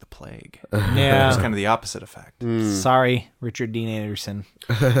that show like the plague. It was kind of the opposite effect. Sorry, Richard Dean Anderson.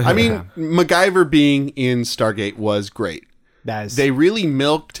 I mean, MacGyver being in Stargate was great. They really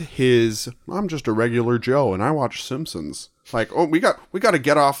milked his, I'm just a regular Joe and I watch Simpsons. Like, oh, we got to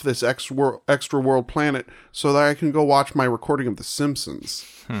get off this extra world planet so that I can go watch my recording of The Simpsons.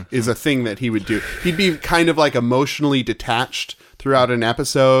 Is a thing that he would do. He'd be kind of like emotionally detached throughout an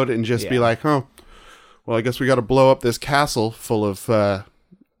episode and just be like, oh, well, I guess we got to blow up this castle full of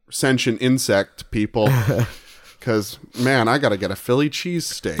sentient insect people. Because, man, I got to get a Philly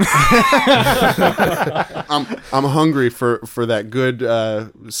cheesesteak. I'm hungry for that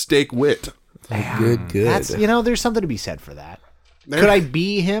good steak wit. Good. That's, there's something to be said for that. Could I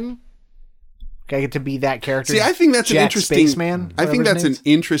be him? Could I get to be that character? See, I think that's Jack an interesting. Spaceman, I think that's an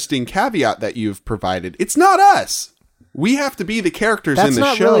interesting caveat that you've provided. It's not us. We have to be the characters in the show.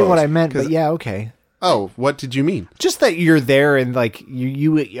 That's not really what I meant, but yeah, okay. Oh, what did you mean? Just that you're there and like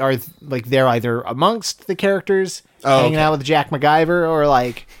you are like there either amongst the characters, hanging out with Jack MacGyver, or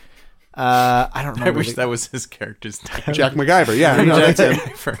like I don't know. I wish that was his character's name. Jack MacGyver. Yeah, no, Jack that's it.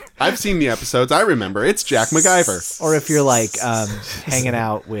 MacGyver. I've seen the episodes. I remember. It's Jack MacGyver. Or if you're like hanging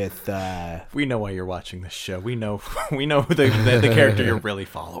out with. We know why you're watching this show. We know the character you're really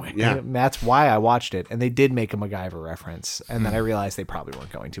following. Yeah, that's why I watched it, and they did make a MacGyver reference, and then I realized they probably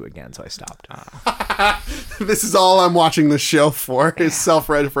weren't going to again, so I stopped. This is all I'm watching the show for is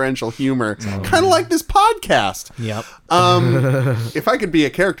self-referential humor, kind of like this podcast. Yep. If I could be a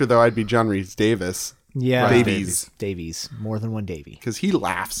character, though, I'd be John Rhys Davis. Yeah, Davies, more than one Davy. because he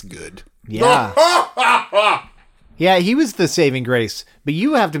laughs good. Yeah. Yeah, he was the saving grace. But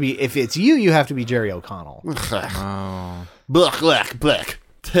you have to be, if it's you have to be Jerry O'Connell. Blech.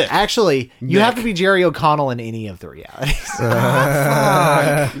 Actually, you have to be Jerry O'Connell in any of the realities.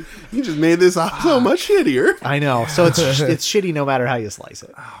 You just made this so much shittier. I know. So it's shitty no matter how you slice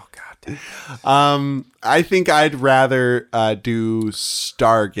it. Oh god. I think I'd rather do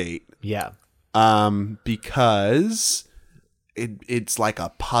Stargate. Yeah. Because it's like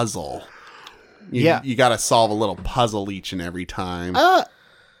a puzzle. You got to solve a little puzzle each and every time.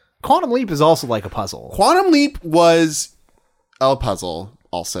 Quantum Leap is also like a puzzle. Quantum Leap was a puzzle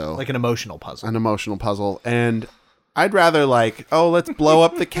also. Like an emotional puzzle. An emotional puzzle. And I'd rather let's blow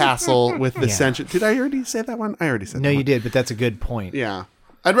up the castle with the sentient. Did I already say that one? I already said that one. No, you did, but that's a good point. Yeah.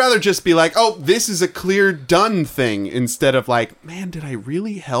 I'd rather just be like, oh, this is a clear done thing instead of like, man, did I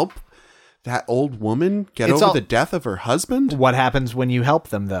really help that old woman get over the death of her husband? What happens when you help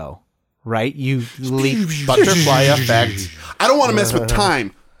them, though? Right? You leap. Butterfly effect. I don't want to mess with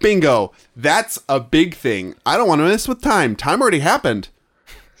time. Bingo. That's a big thing. I don't want to mess with time. Time already happened.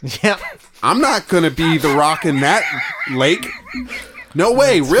 Yeah. I'm not going to be the rock in that lake. No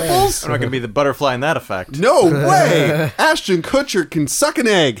way. Ripples? I'm not going to be the butterfly in that effect. No way. Ashton Kutcher can suck an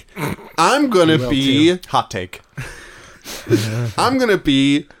egg. I'm going to be... Hot take. I'm going to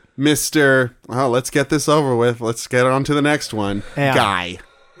be Mr. Oh, let's get this over with. Let's get on to the next one. Yeah. Guy.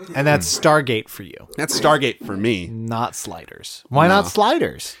 And that's Stargate for you. That's Stargate for me. Not Sliders. Why not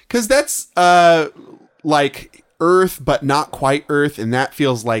Sliders? Because that's like Earth, but not quite Earth, and that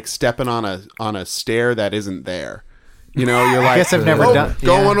feels like stepping on a stair that isn't there. You know, you're like, I guess I've never done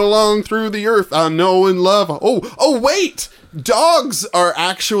going along through the earth. I know and love. Oh, wait! Dogs are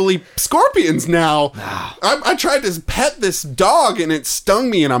actually scorpions now. I tried to pet this dog and it stung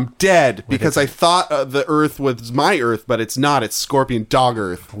me and I'm dead because I thought the earth was my earth, but it's not. It's scorpion dog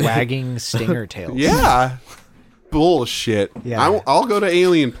earth. Wagging stinger tails. Yeah. Bullshit. Yeah. I'll go to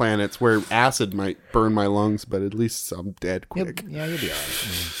alien planets where acid might burn my lungs, but at least I'm dead quick. Yeah, you'll be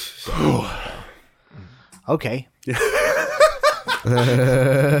all right. Okay.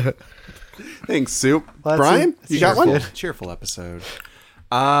 Thanks, Soup. Well, Brian, that's you got one? good. Cheerful episode.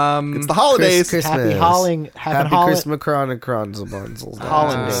 It's the holidays. Christmas. Happy Christmas, Chronicles.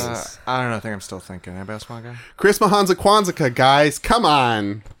 Hollandaise. I don't know. I think I'm still thinking. Anybody else want to go? Chris Mahanza Kwanzaa, guys. Come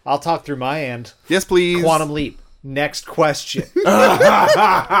on. I'll talk through my end. Yes, please. Quantum Leap. Next question.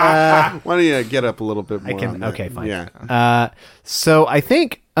 Why don't you get up a little bit more? on that? Okay, fine. Yeah. So I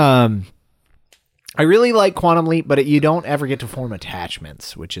think I really like Quantum Leap, but you don't ever get to form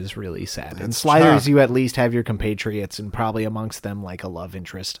attachments, which is really sad. In Sliders, tough. you at least have your compatriots, and probably amongst them like a love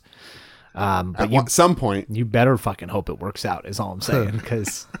interest. But At some point. you better fucking hope it works out, is all I'm saying,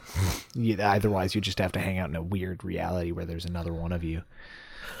 because otherwise you just have to hang out in a weird reality where there's another one of you.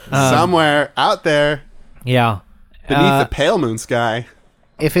 Somewhere out there Yeah. beneath the pale moon sky.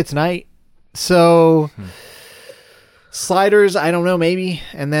 If it's night. So Sliders, I don't know, maybe.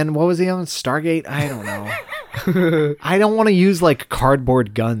 And then what was the other one? Stargate? I don't know. I don't want to use like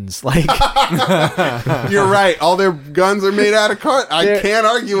cardboard guns. Like You're right. All their guns are made out of card. I They're- can't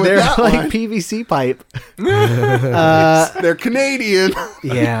argue with they're that like one. PVC pipe. They're Canadian.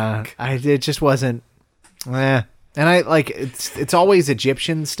 Yeah, it just wasn't. And I like it's always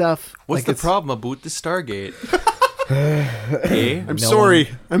Egyptian stuff. What's Like, the it's- problem about the Stargate? Eh? I'm sorry.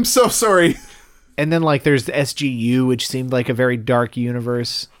 I'm so sorry. And then like there's the SGU, which seemed like a very dark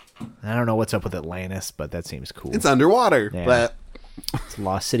universe. I don't know what's up with Atlantis, but that seems cool. It's underwater. Yeah. But It's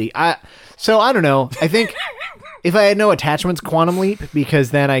Lost City. So I don't know. I think if I had no attachments, Quantum Leap,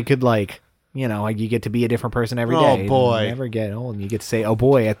 because then I could like, you get to be a different person every Oh, day. boy. You never get old, and you get to say "oh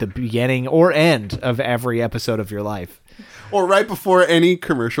boy" at the beginning or end of every episode of your life. or right before any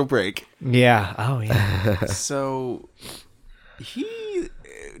commercial break. Yeah. Oh yeah. So he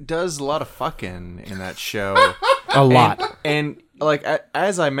does a lot of fucking in that show. A lot. And like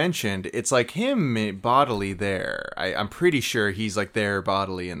as I mentioned, it's like him bodily there. I'm pretty sure he's like there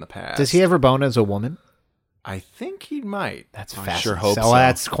bodily in the past. Does he ever bone as a woman? I think he might. That's I fascinating. sure hope so. so.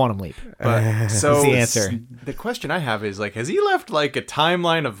 That's Quantum Leap. But so That's the answer. The question I have is like, has he left like a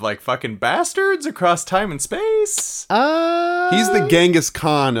timeline of like fucking bastards across time and space? He's the Genghis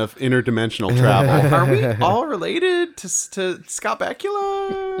Khan of interdimensional travel. Are we all related to Scott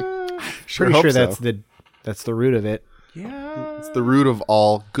Bakula? pretty hope sure so. that's the root of it. Yeah. It's the root of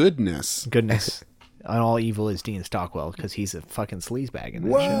all goodness. Goodness. And all evil is Dean Stockwell because he's a fucking sleazebag in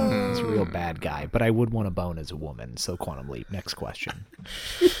that show. He's a real bad guy. But I would want to bone as a woman. So Quantum Leap. Next question.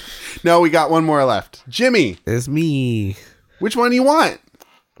 No, we got one more left. Jimmy, It's me. which one do you want?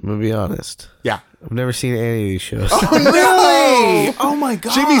 I'm gonna be honest. Yeah. I've never seen any of these shows. Really? Oh my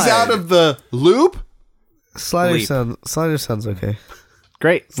god. Jimmy's out of the loop? Slider Leap. sounds okay.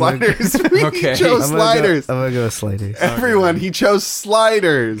 Great. Sliders. Okay. He chose Sliders. I'm gonna go with Sliders. Everyone, he chose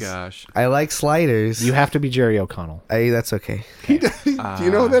Sliders. Gosh. I like Sliders. You have to be Jerry O'Connell. That's okay. Do you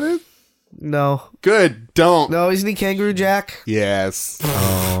know what that is? No. Good. Don't. No, isn't he Kangaroo Jack? Yes.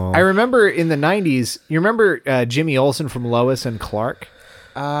 I remember in the 90s, you remember Jimmy Olsen from Lois and Clark?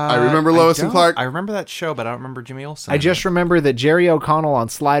 I remember Lois and don't- Clark. I remember that show, but I don't remember Jimmy Olsen. I just remember that Jerry O'Connell on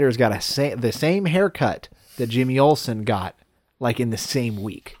Sliders got the same haircut that Jimmy Olsen got, like in the same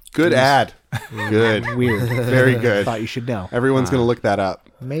week. Good ad. Good. Weird. Very good. Thought you should know. Everyone's going to look that up.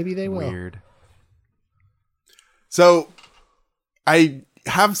 Maybe they will. Weird. So, I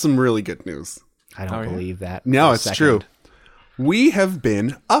have some really good news. I don't Oh, yeah? believe that. No, for a it's second. true. We have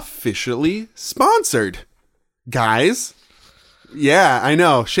been officially sponsored. Guys. Yeah, I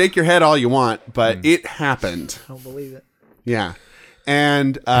know. Shake your head all you want, but it happened. I don't believe it. Yeah.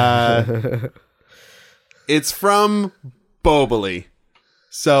 And it's from Boboli.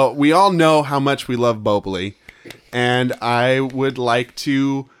 So we all know how much we love Boboli. And I would like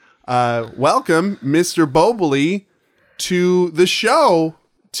to welcome Mr. Boboli to the show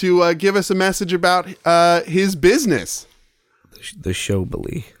to give us a message about his business. The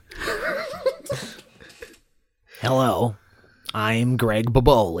Showbly. Hello, I'm Greg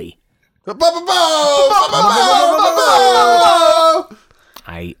Baboli.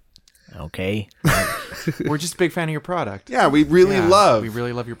 Okay. We're just a big fan of your product. Yeah, we really love We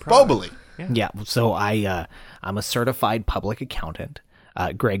really love your product. Boboli. Yeah. So I'm a certified public accountant,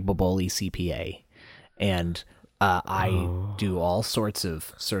 Greg Baboli CPA, and I do all sorts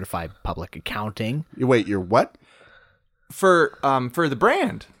of certified public accounting. Wait, you're what? For the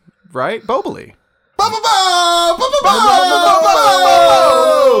brand, right? Boboli.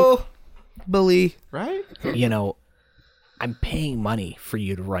 Bully. Right? You know, I'm paying money for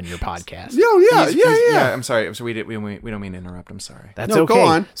you to run your podcast. Yeah. I'm sorry. So we don't mean to interrupt. I'm sorry. That's No, okay. go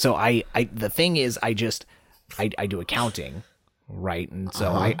on. So I the thing is, I do accounting, right? And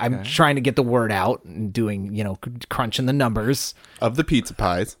so I'm trying to get the word out and doing, crunching the numbers. Of the pizza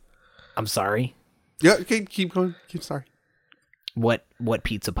pies. I'm sorry. Yeah, okay, keep going. Keep sorry. What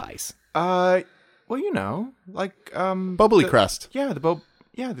pizza pies? Well, like Bubbly crust. Yeah,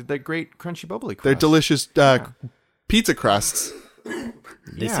 the great crunchy bubbly crust. They're delicious pizza crusts.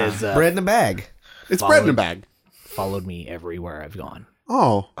 This Yeah. is Bread in a bag. It's bread in a bag. followed me everywhere I've gone.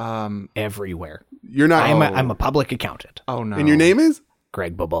 Oh, Everywhere. you're not. I'm a public accountant. Oh no. And your name is?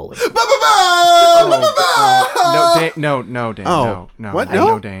 Greg Boboli. No, Dane. Oh. No. What? I No?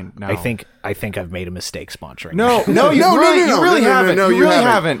 know Dane. No. I think I've made a mistake sponsoring. No, that. no, you No, really, no, you really no, no, haven't. no, You you really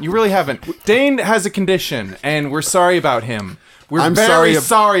haven't. haven't. You really haven't. Dane has a condition, and we're sorry about him. We're I'm very sorry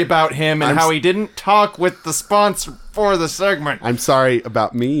sorry about him and I'm how s- he didn't talk with the sponsor for the segment. I'm sorry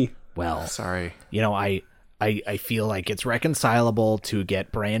about me. Well, Sorry. I feel like it's reconcilable to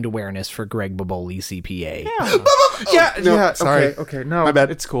get brand awareness for Greg Boboli CPA. Yeah, no, yeah. sorry. Okay. No, My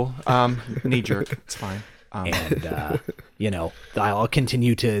bad. It's cool. Knee jerk. It's fine. And I'll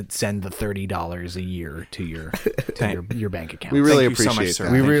continue to send the $30 a year to your bank account. We really Thank you so much, appreciate sir.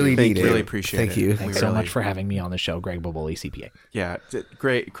 that. We Thank really you. need it. Really appreciate Thank it. you. Thanks We so really- much for having me on the show, Greg Boboli CPA. Yeah,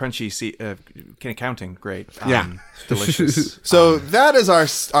 great, crunchy. Accounting, great. Yeah. Delicious. So that is our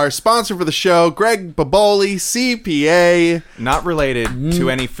sponsor for the show, Greg Boboli, CPA, Not related to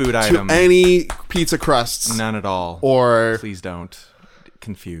any food to item. any pizza crusts None at all. or Please don't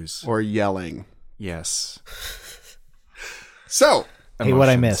confuse. yelling. Yes. So, Hey, what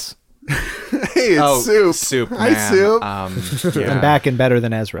I Emotions. miss? hey, it's Soup. Soup. Hi, Man. Soup. Yeah. I'm back and better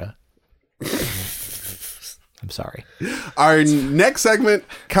than Ezra. I'm sorry. Our next segment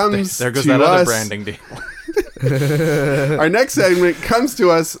comes There goes to that us. other branding deal. Our next segment comes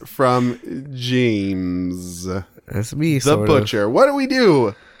to us from James, the That's me. sort of. butcher. What do we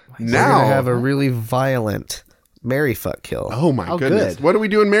do We're now? gonna have a really violent Marry Fuck Kill. Oh my Oh, goodness! good. What do we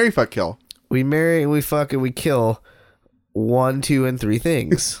do in Marry Fuck Kill? We marry, we fuck, and we kill 1, 2, and 3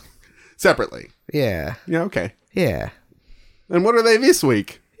 things. Separately. Yeah. Yeah. Okay. Yeah. And what are they this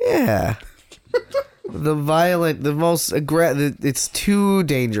week? Yeah. The most aggressive. It's too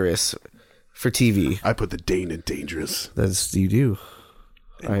dangerous for TV. I put the Dane in dangerous That's you do.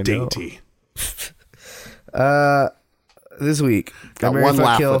 I know. dainty. This week, Got our Marry, one Fuck,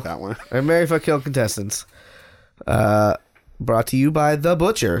 laugh Kill, with that one. Our Marry Fuck Kill contestants. Brought to you by The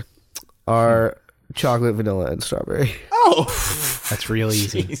Butcher. Our chocolate, vanilla, and strawberry. Oh, That's real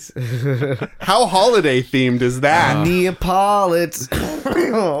easy. how holiday themed is that? Neapolitan.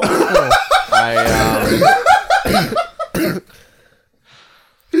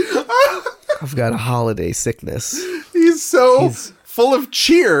 I've got a holiday sickness. He's so full of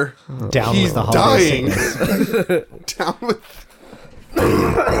cheer. Down He's with the holiday dying. sickness. Down with.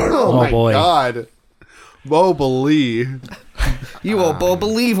 Oh, my boy. God. Boboli. You won't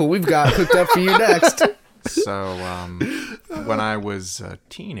believe what we've got cooked up for you next. So, when I was a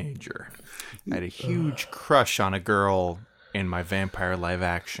teenager, I had a huge crush on a girl in my vampire live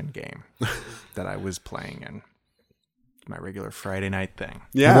action game that I was playing in. My regular Friday night thing.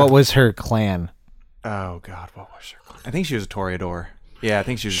 Yeah. What was her clan? Oh, God, what was her? I think she was a Toreador. Yeah, I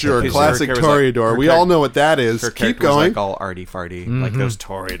think she was Sure, her classic character was like- Toreador. her We char- all know what that is. Her Keep character was going. like all arty farty, like those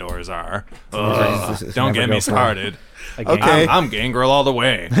Toreadors are. Don't Never get go me for started. Again. Okay. I'm gangrel all the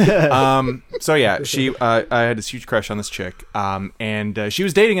way. So yeah, I had this huge crush on this chick, and she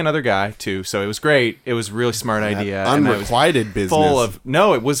was dating another guy too. So it was great. It was a really smart idea. and I was Unrequited business. full of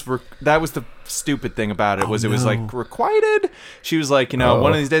no. It was that was the stupid thing about it was it was like requited. She was like,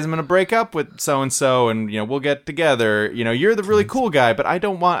 one of these days I'm gonna break up with so and so, and we'll get together. You're the really cool guy, but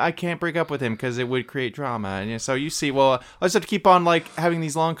I can't break up with him because it would create drama. And so you see, well, I just have to keep on like having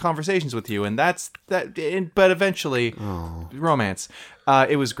these long conversations with you, and that's that. But eventually, romance.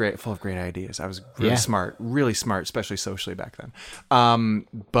 It was great, full of great ideas. I was really smart, especially socially back then.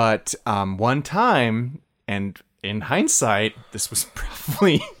 But one time, and in hindsight, this was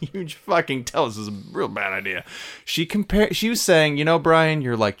probably a huge fucking tell. This was a real bad idea. She was saying, Brian,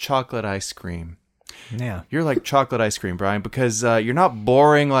 you're like chocolate ice cream. Yeah. You're like chocolate ice cream, Brian, because you're not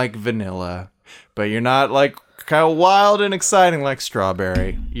boring like vanilla, but you're not like kind of wild and exciting like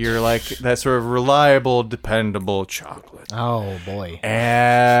strawberry. You're like that sort of reliable, dependable chocolate. Oh boy.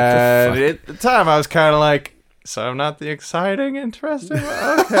 And at the time, I was kind of like, so I'm not the exciting, interesting?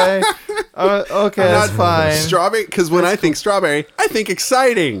 Okay. Okay, that's fine. Strawberry, because when I think strawberry, I think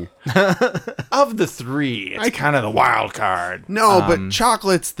exciting. Of the three, it's kind of the wild card. No, but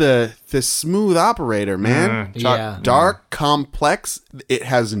chocolate's the smooth operator, man. Yeah. Dark, complex. It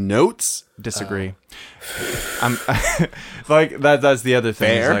has notes. Disagree. I'm like that's the other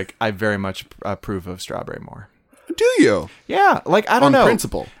thing. Is Fair. like I very much approve of strawberry more. Do you? Yeah, like I don't On know.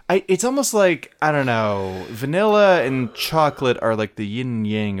 principle. It's almost like I don't know. Vanilla and chocolate are like the yin and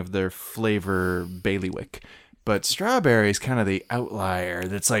yang of their flavor bailiwick, but strawberry is kind of the outlier.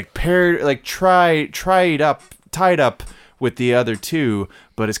 That's like paired, like tied up with the other two,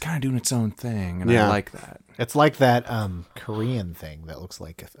 but it's kind of doing its own thing, and Yeah. I like that. It's like that Korean thing that looks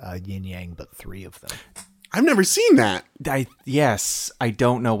like a yin yang, but 3 of them. I've never seen that. I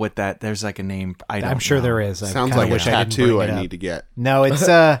don't know what that. There's like a name. I'm sure there is. I Sounds kinda like a wish I didn't tattoo bring it I up. need to get. No, it's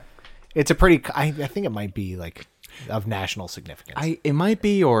it's a pretty. I think it might be like of national significance. It might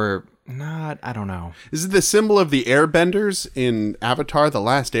be or not. I don't know. Is it the symbol of the airbenders in Avatar: The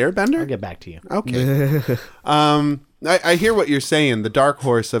Last Airbender? I'll get back to you. Okay. I hear what you're saying. The dark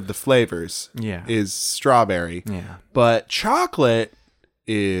horse of the flavors is strawberry. Yeah. But chocolate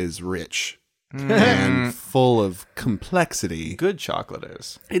is rich and full of complexity. Good chocolate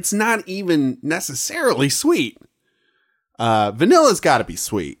is. It's not even necessarily sweet. Vanilla's got to be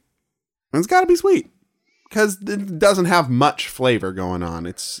sweet. It's got to be sweet because it doesn't have much flavor going on.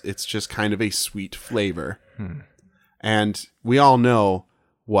 It's just kind of a sweet flavor. And we all know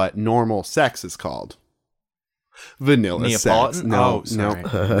what normal sex is called. Vanilla Neapolitan? sex. No, Oh, sorry.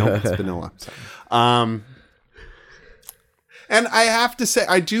 no, it's vanilla. And I have to say,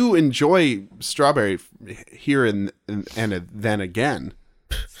 I do enjoy strawberry here and then again.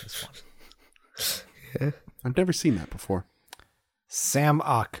 I've never seen that before. Sam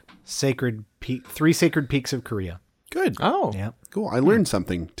Ok, Sacred Peak, 3 Sacred Peaks of Korea. Good. Oh. Yeah, Cool. I learned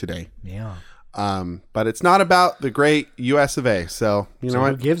something today. yeah. But it's not about the great US of A. So, you know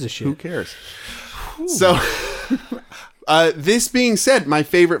Who what? gives a shit? Who cares? So, this being said, my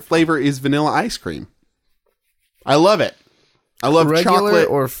favorite flavor is vanilla ice cream. I love it. I love Regular chocolate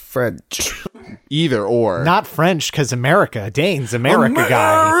or French? either or. Not French, because America. Dane's America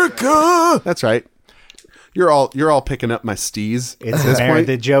guy. America. That's right. You're all picking up my steez It's at this point.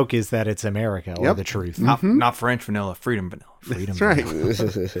 The joke is that it's America or Yep. the truth. Not French vanilla, freedom vanilla. Freedom. That's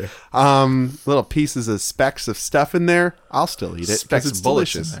right. Little pieces of specks of stuff in there. I'll still eat it Specks because of it's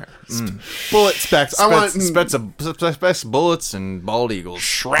bullets delicious. in there. Bullet specks. I want Specks of bullets and bald eagles.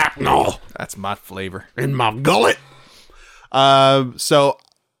 shrapnel That's my flavor. in my gullet. So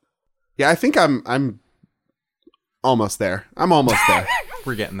yeah, I think I'm almost there. I'm almost there.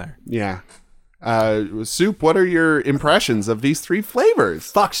 We're getting there. Yeah. Soup, what are your impressions of these 3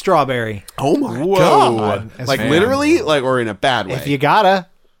 flavors? Fuck strawberry. Oh my Whoa. god. As Like fan. literally, like, or in a bad way.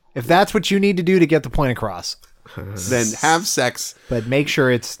 If that's what you need to do to get the point across, Then have sex. but make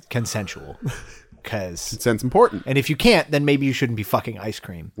sure it's consensual. Because, Sense important. and if you can't, then maybe you shouldn't be fucking ice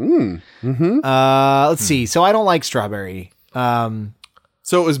cream. Let's see. So I don't like strawberry. So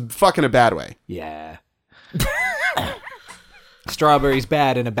it was fucking a bad way. Yeah. Strawberry's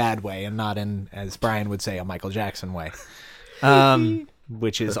bad in a bad way and not in, as Brian would say, a Michael Jackson way.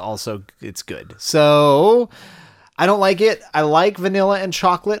 Which is also, it's good. So I don't like it. I like vanilla and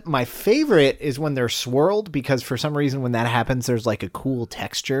chocolate. My favorite is when they're swirled because for some reason when that happens, there's like a cool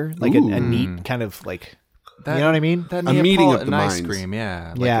texture, like a neat kind of like, you know what I mean? That A meeting of the Neapolitan ice minds. cream,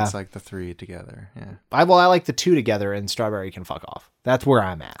 yeah. Like Yeah. it's like the 3 together. Yeah. I like the 2 together and strawberry can fuck off. That's where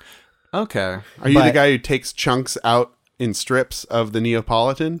I'm at. Okay. Are you the But- guy who takes chunks out in strips of the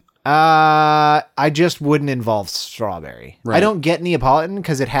Neapolitan? I just wouldn't involve strawberry. Right. I don't get Neapolitan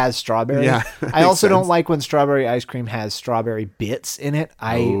because it has strawberry. Yeah, I also makes don't sense. like when strawberry ice cream has strawberry bits in it.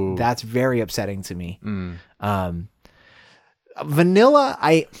 That's very upsetting to me. Vanilla,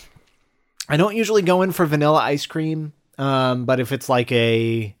 I don't usually go in for vanilla ice cream. But if it's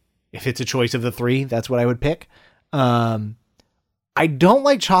a choice of the 3, that's what I would pick. I don't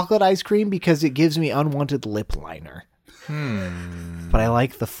like chocolate ice cream because it gives me unwanted lip liner. But I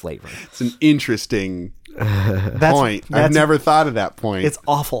like the flavor. It's an interesting That's, point. I've that's- never thought of that point. It's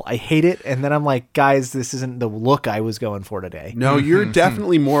awful. I hate it. And then I'm like, guys, this isn't the look I was going for today. No, you're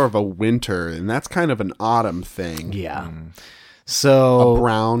definitely more of a winter, and that's kind of an autumn thing. Yeah. A So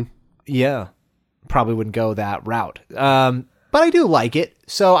brown. yeah, probably wouldn't go that route. But I do like it.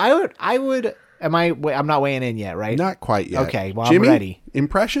 So I would. I'm not weighing in yet, right? Not quite yet. Okay, well, I'm Jimmy, ready.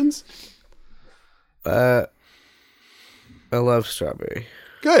 Impressions? I love strawberry.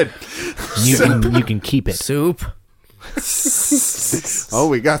 Good. You can keep it. Soup. Oh,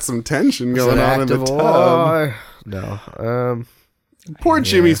 we got some tension going on in the tub. War. No. Poor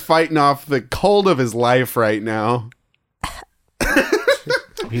Jimmy's fighting off the cold of his life right now.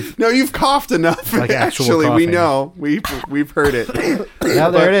 No, you've coughed enough. Like actual Actually, we coughing. know. We've heard it. Now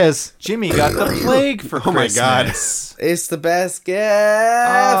there it is. Jimmy got the plague for Oh my God. Christmas. It's the best gift.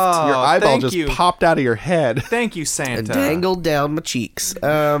 Oh, Your eyeball thank just you. popped out of your head. Thank you, and Santa. dangled down my cheeks.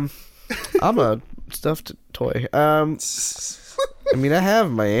 I'm a stuffed toy. I mean, I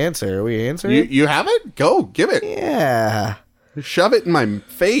have my answer. Are we answering? You have it? Go, give it. Yeah. Shove it in my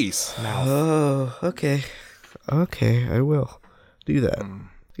face. Oh, okay. Okay, I will do that.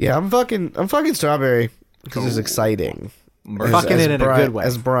 Yeah, I'm fucking strawberry because it's exciting. Fucking it in a good way.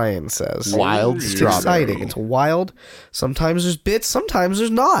 As Brian says. Wild It's strawberry. exciting. It's wild. Sometimes there's bits, sometimes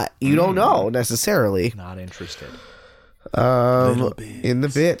there's not. You don't know necessarily. Not interested. In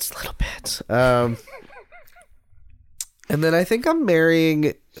the bits. Little bits. And then I think I'm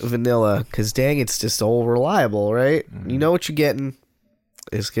marrying vanilla because dang, it's just all reliable, right? You know what you're getting.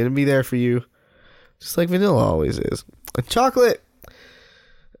 It's going to be there for you. Just like vanilla always is. And chocolate.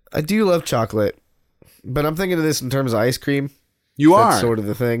 I do love chocolate. But I'm thinking of this in terms of ice cream. You That's are. sort of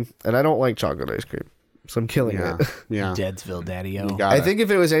the thing. And I don't like chocolate ice cream. So I'm killing Yeah. it. Yeah. Deadsville Daddy-O. You got I it. think if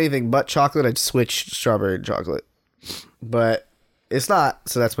it was anything but chocolate, I'd switch strawberry to chocolate. But it's not,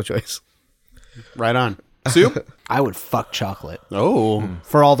 so that's my choice. Right on. Soup? I would fuck chocolate Oh.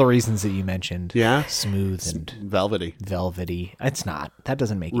 for all the reasons that you mentioned. Yeah. Smooth and Velvety. velvety. It's not. That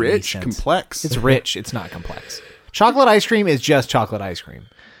doesn't make any Rich, sense. complex. It's rich. It's not complex. Chocolate ice cream is just chocolate ice cream.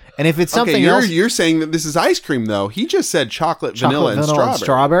 And if it's something okay, else, you're saying that this is ice cream, though. He just said chocolate, vanilla, and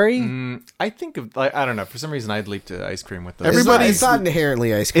strawberry. I think of like I don't know. For some reason, I'd leap to ice cream with those. It's not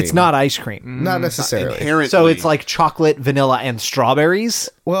inherently ice cream. it's not ice cream. Not necessarily. Inherently. So it's like chocolate, vanilla, and strawberries.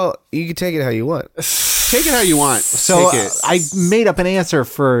 Well, you can take it how you want. take it how you want. So take it. I made up an answer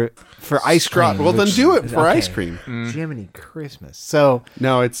for ice cream. Well, then which- do it for okay. ice cream. Jiminy Christmas. So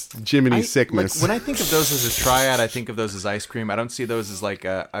No, it's Jiminy I- sickness. Like, when I think of those as a triad, I think of those as ice cream. I don't see those as like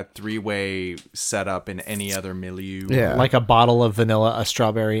a three-way setup in any other milieu. Yeah. like a bottle of vanilla, a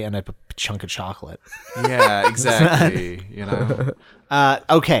strawberry, and a chunk of chocolate. Yeah, exactly. You know.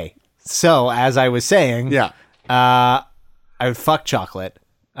 Okay. So as I was saying, yeah. I would fuck chocolate.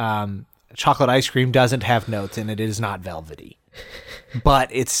 Chocolate ice cream doesn't have notes and it is not velvety, but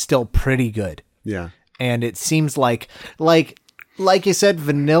it's still pretty good. Yeah. And it seems like you said,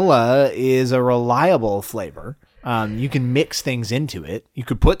 vanilla is a reliable flavor. You can mix things into it. You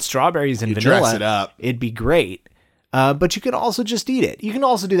could put strawberries in vanilla. dress it up. It'd be great. But you could also just eat it. You can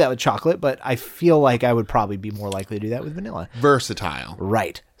also do that with chocolate, but I feel like I would probably be more likely to do that with vanilla. Versatile.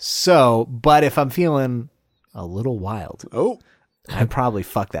 Right. So, but if I'm feeling a little wild, Oh. I'd probably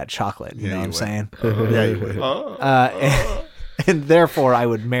fuck that chocolate. You know what I'm would. saying? Yeah, you would. And therefore, I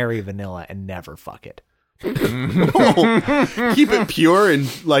would marry vanilla and never fuck it. Keep it pure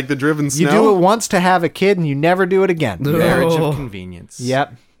and like the driven You snow. do it once to have a kid, and you never do it again. Marriage of convenience.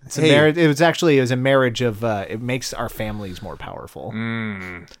 Yep. It's a Hey. marriage. It was a marriage of. It makes our families more powerful.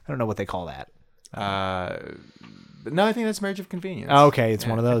 I don't know what they call that. But no, I think that's marriage of convenience. Oh, okay, it's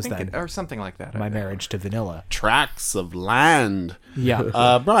one of I those think then. or something like that. My marriage to vanilla. Tracts of land.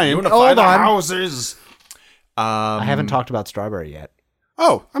 Yeah. Brian. Hold on. houses. I haven't talked about strawberry yet.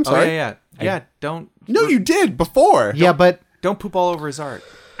 Oh, I'm Oh sorry. yeah. Don't No, you did before. Yeah, but don't poop all over his art.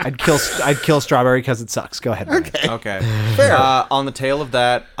 I'd kill strawberry because it sucks. Go ahead. Brian. Okay. Fair. On the tail of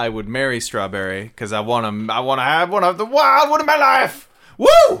that, I would marry Strawberry because I want to have one of the wild one in my life.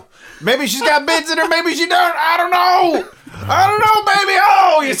 Woo! Maybe she's got bits in her, maybe she don't. I don't know, baby.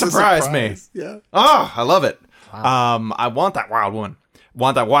 Oh, you surprised me. Yeah. Oh, I love it. I want that wild one.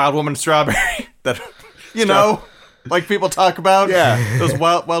 Want that wild woman Strawberry that like people talk about. Yeah. Those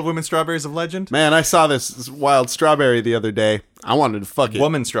wild women strawberries of legend. Man, I saw this wild strawberry the other day. I wanted to fuck it.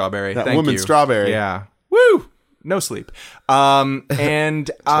 Woman Strawberry. That Thank woman you. Strawberry. Yeah. Woo! No sleep. And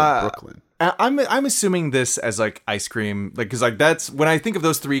Brooklyn. I'm assuming this as like ice cream, like because like that's when I think of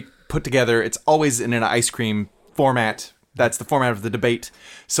those three put together, it's always in an ice cream format. That's the format of the debate.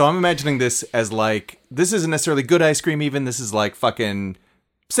 So I'm imagining this as like this isn't necessarily good ice cream. Even this is like fucking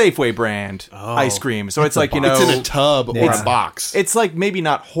Safeway brand ice cream. So it's like It's in a tub or a box. It's like maybe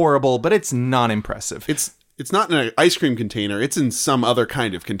not horrible, but it's non-impressive. It's not in an ice cream container. It's in some other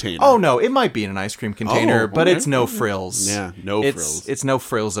kind of container. Oh no, it might be in an ice cream container, Oh, but okay. it's no frills. Yeah, no It's- frills. It's no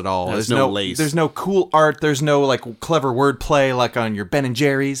frills at all. There's no lace. There's no cool art. There's no like clever wordplay like on your Ben and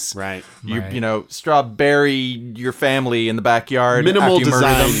Jerry's. Right. You strawberry your family in the backyard. Minimal after you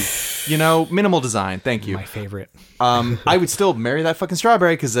murder design. them. Minimal design. Thank you. My favorite. I would still marry that fucking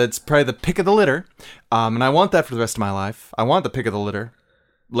Strawberry because it's probably the pick of the litter, and I want that for the rest of my life. I want the pick of the litter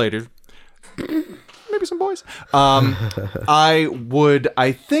later. Maybe some boys. I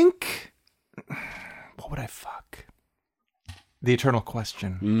think. What would I fuck? The eternal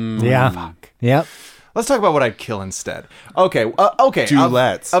question. Yeah. Fuck. Yep. Let's talk about what I'd kill instead. Okay. Okay.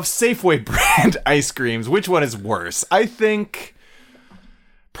 Duets. Of Safeway brand ice creams, which one is worse? I think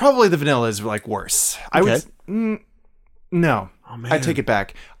probably the vanilla is like worse. I would. No. man. I take it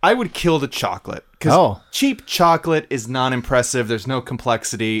back. I would kill the chocolate because cheap chocolate is non-impressive. There's no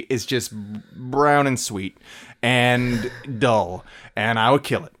complexity. It's just brown and sweet and dull. And I would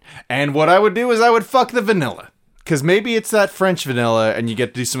kill it. And what I would do is I would fuck the vanilla. Because maybe it's that French vanilla and you get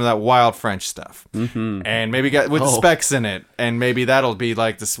to do some of that wild French stuff. Mm-hmm. And maybe get with specks in it. And maybe that'll be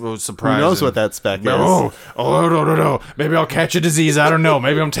like the surprise. Who knows what that speck is? No. Maybe I'll catch a disease. I don't know.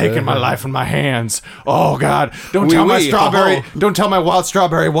 Maybe I'm taking my life in my hands. Oh, God. Don't tell my strawberry. Don't tell my wild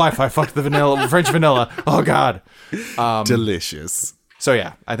strawberry wife I fucked the vanilla, French vanilla. Oh, God. Delicious. So,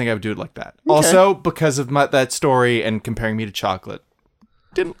 yeah, I think I would do it like that. Okay. Also, because of that story and comparing me to chocolate.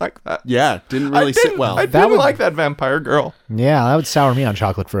 Didn't like that. Yeah, didn't really sit well. I didn't like that vampire girl. Yeah, that would sour me on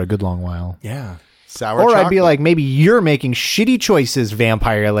chocolate for a good long while. Yeah. Sour or chocolate. I'd be like, maybe you're making shitty choices,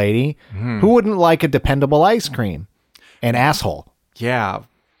 vampire lady. Who wouldn't like a dependable ice cream? An asshole. Yeah.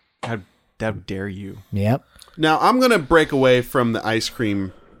 How dare you? Yep. Now, I'm going to break away from the ice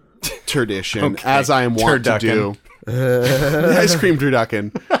cream tradition, as I am wont to do. The ice cream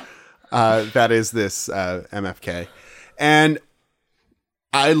turducken. That is this MFK. And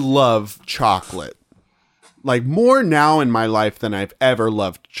I love chocolate. Like, more now in my life than I've ever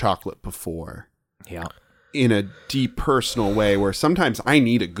loved chocolate before. Yeah. In a deep personal way where sometimes I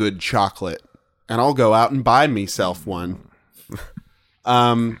need a good chocolate and I'll go out and buy myself one.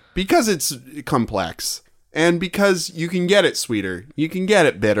 Because it's complex and because you can get it sweeter. You can get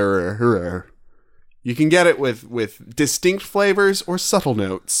it bitterer. You can get it with distinct flavors or subtle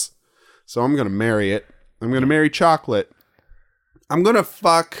notes. So I'm going to marry it. I'm going to marry chocolate. I'm going to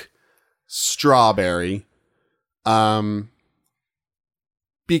fuck strawberry.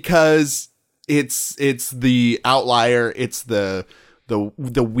 Because it's the outlier, it's the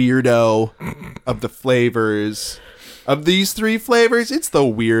weirdo of the flavors. Of these three flavors, it's the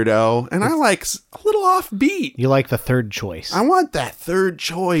weirdo, and I like a little offbeat. You like the third choice. I want that third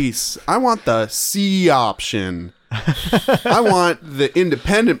choice. I want the C option. I want the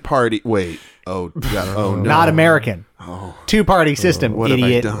independent party. Wait. Oh no. Not American. Two-party system, What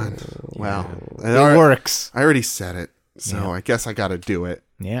idiot. have I done? Wow. It works. I already said it, so I guess I got to do it.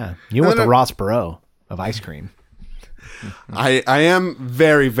 Yeah. You want the Ross Perot of ice cream. I am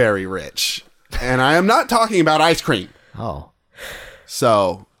very, very rich, and I am not talking about ice cream. Oh.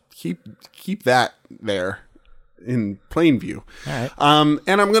 So keep that there in plain view. All right.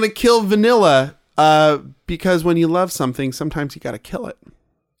 And I'm gonna kill vanilla because when you love something, sometimes you got to kill it.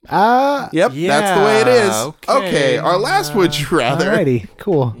 Yep, that's the way it is. Okay, our last would you rather Alrighty,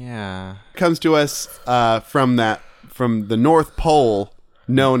 cool. Yeah. comes to us from the North Pole,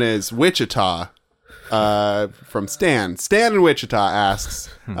 known as Wichita. From Stan. Stan in Wichita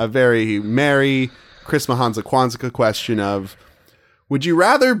asks a very merry Chris Mahanza Kwanzaa question of, would you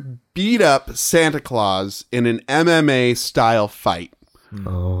rather beat up Santa Claus in an MMA style fight?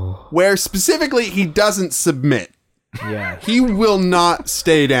 Where specifically he doesn't submit. Yeah. He will not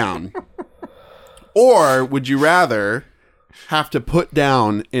stay down. Or would you rather have to put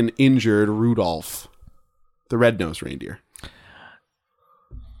down an injured Rudolph, the red-nosed reindeer?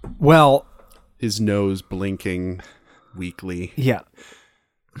 Well, His nose blinking weakly yeah.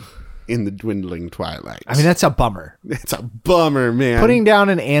 in the dwindling twilight. I mean, that's a bummer. It's a bummer, man. Putting down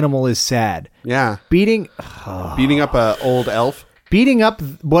an animal is sad. Yeah. Beating Beating up a old elf. beating up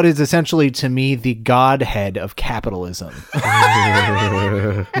what is essentially to me the godhead of capitalism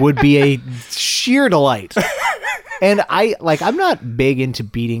would be a sheer delight. And I'm not big into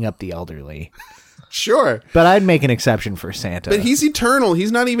beating up the elderly, Sure. but I'd make an exception for Santa. But he's eternal.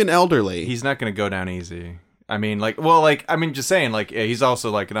 He's not even elderly. He's not going to go down easy. I mean, just saying, he's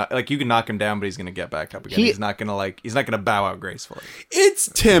also not, you can knock him down, but he's going to get back up again. He's not going to bow out gracefully. It's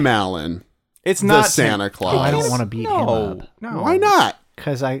Tim Allen. It's The not Santa Claus. I don't want to beat him up No. Why not?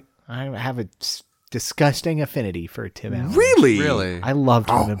 because I have a disgusting affinity for Tim Allen. Really? Really? I loved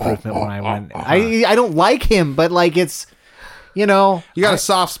Home Improvement when I went. I don't like him, but it's, You got a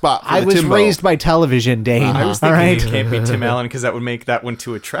soft spot for I the was Timbo. raised by television, Dane. I was all thinking right. you can't beat Tim Allen because that would make that one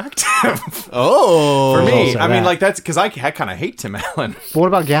too attractive. Oh. For me, Also I mean, that. that's because I kind of hate Tim Allen. But what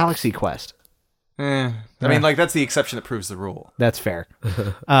about Galaxy Quest? I mean, that's the exception that proves the rule. That's fair.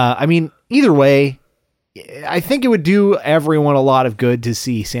 I mean, either way, I think it would do everyone a lot of good to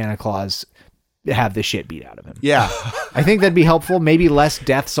see Santa Claus have the shit beat out of him. Yeah. I think that'd be helpful. Maybe less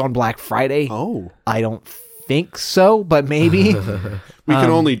deaths on Black Friday. Oh. I don't think so, but maybe. We can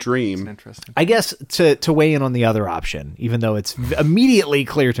only dream. Interesting. I guess to weigh in on the other option, even though it's immediately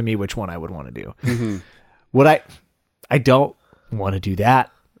clear to me which one I would want to do. Would I don't want to do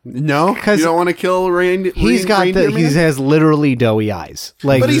that. No, you don't want to kill He has literally doughy eyes.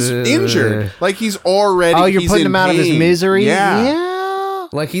 Like, but he's injured. Like he's already. Oh, you're putting him out of his misery. Yeah.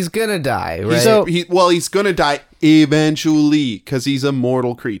 Like he's gonna die, right? So- He's gonna die eventually because he's a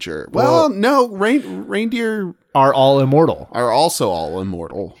mortal creature. Well, no, reindeer are all immortal. are also all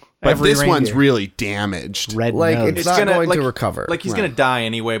immortal. But Every this one's reindeer. really damaged. Red Like, nose. it's not going to recover. Like he's gonna die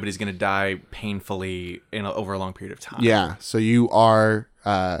anyway, but he's gonna die painfully over a long period of time. Yeah, so you are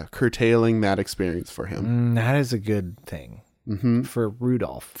curtailing that experience for him. That is a good thing for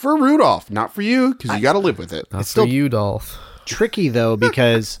Rudolph. For Rudolph, not for you, because you got to live with it. Not for you, Dolph. Tricky though,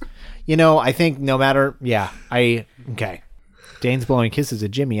 because I think no matter okay. Dane's blowing kisses at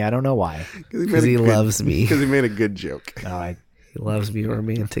Jimmy. I don't know why. Because he loves me. Because he made a good joke. No, He loves me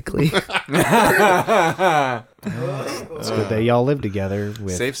romantically. it's good that y'all live together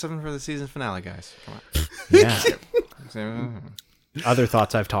with Save something for the season finale, guys. Come on. yeah. Other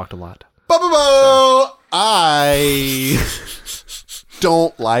thoughts. I've talked a lot. Bo-bo-bo! I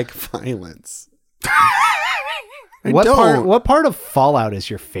don't like violence. What part of Fallout is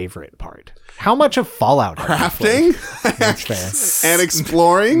your favorite part? How much of Fallout have you played? Crafting That's fair. and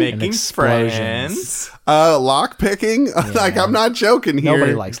exploring, Making explosions. friends. lock picking. Like I'm not joking here.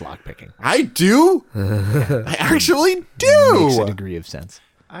 Nobody likes lockpicking. I do. I actually Makes a do. degree of sense.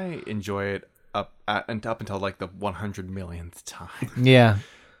 I enjoy it up until like the 100 millionth time. Yeah.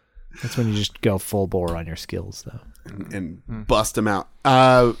 That's when you just go full bore on your skills, though. And bust them out.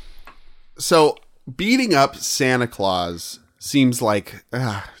 So beating up Santa Claus seems like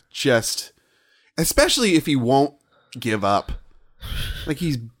just, especially if he won't give up. Like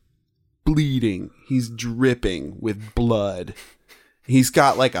he's bleeding. He's dripping with blood. He's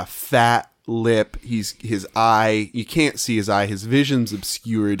got like a fat lip. His eye, you can't see his eye. His vision's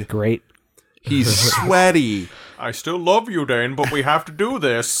obscured. Great. He's sweaty. I still love you, Dane, but we have to do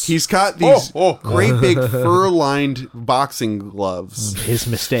this. He's got these great big fur-lined boxing gloves His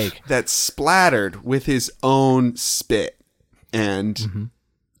mistake. that's splattered with his own spit and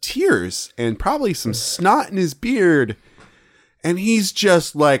tears and probably some snot in his beard. And he's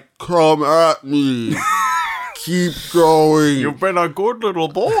just like, come at me. Keep going. You've been a good little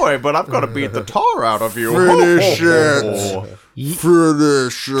boy, but I've got to beat the tar out of you. Finish it.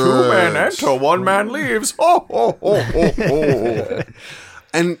 Finish it. 2 men enter, 1 man leaves.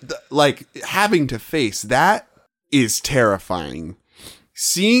 And like having to face that is terrifying.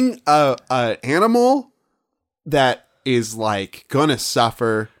 Seeing a animal that is like gonna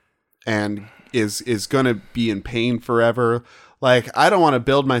suffer and is gonna be in pain forever. Like I don't want to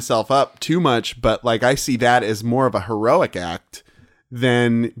build myself up too much, but like I see that as more of a heroic act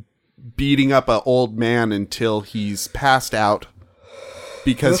than beating up an old man until he's passed out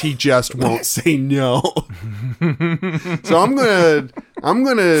because he just won't say no. So I'm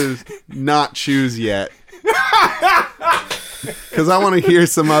gonna not choose yet. Because I want to hear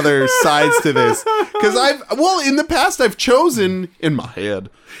some other sides to this. Because in the past I've chosen in my head,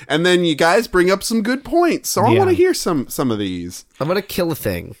 and then you guys bring up some good points. So I want to hear some of these. I'm gonna kill a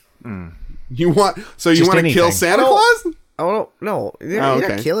thing. You want to kill anything. Santa Claus? Oh no! You're okay.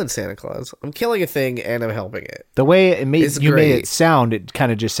 not killing Santa Claus. I'm killing a thing and I'm helping it. The way it made It's you made great. it sound, it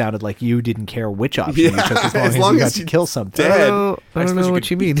kind of just sounded like you didn't care which option you Yeah, took as long as as, long you got as to you kill something. dead. I don't know what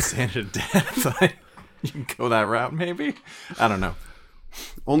you mean. Santa death. You can go that route, maybe? I don't know.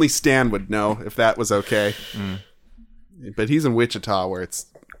 Only Stan would know if that was okay. But he's in Wichita, where it's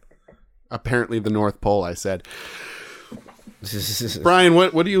apparently the North Pole. I said, Brian,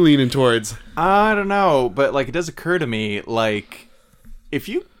 what are you leaning towards? I don't know, but like it does occur to me, like if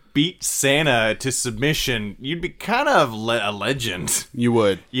you beat Santa to submission, you'd be kind of a legend. You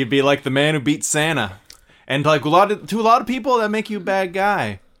would. You'd be like the man who beat Santa, and like to a lot of people that make you a bad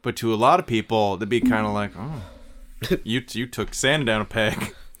guy, but to a lot of people that'd be kind of like, oh, you took Santa down a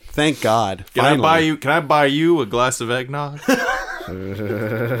peg. Thank God. Can Finally. I buy you a glass of eggnog?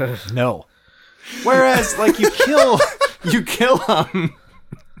 No. Whereas, like, you kill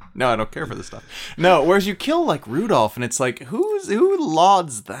No, I don't care for this stuff. No, whereas you kill like Rudolph, and it's like, who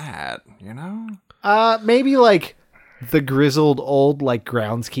lauds that? You know? Maybe like the grizzled old like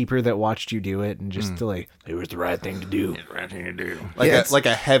groundskeeper that watched you do it and just like it was the right thing to do. Right thing to do. Like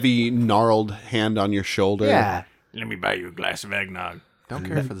a heavy, gnarled hand on your shoulder. Yeah. Let me buy you a glass of eggnog. Don't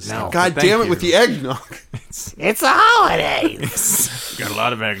care for the stuff. God but damn thank it you. with the eggnog. It's the holidays. Got a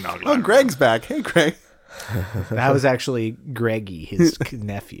lot of eggnog. Oh, Greg's back. Hey, Greg. That was actually Greggy, his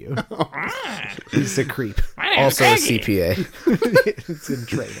nephew. He's a creep. Also a CPA. It's in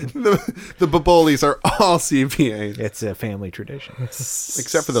training. The Bobolis are all CPA, It's a family tradition.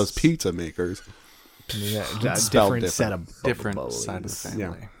 except for those pizza makers. Yeah, Spelled different set of Different bones. side of the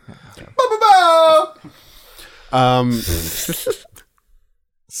family.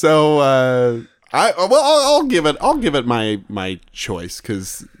 So I'll give it my choice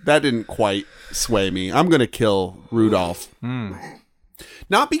because that didn't quite sway me. I'm gonna kill Rudolph.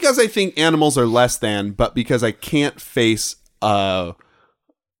 Not because I think animals are less than, but because I can't face Santa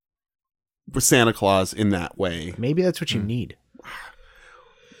Claus in that way. Maybe that's what you need.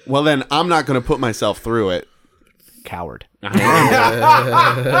 Well, then I'm not gonna put myself through it. Coward.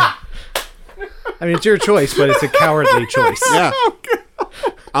 I mean, it's your choice, but it's a cowardly choice. Yeah.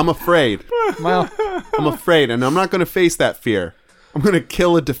 I'm afraid. Well, I'm afraid, and I'm not going to face that fear. I'm going to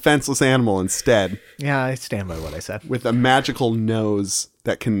kill a defenseless animal instead yeah, I stand by what I said. with a magical nose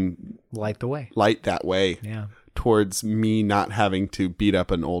that can Light the way. light that way Yeah. towards me not having to beat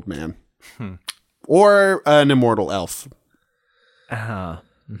up an old man. Or an immortal elf. But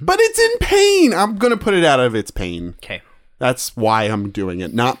it's in pain. I'm going to put it out of its pain. Okay. That's why I'm doing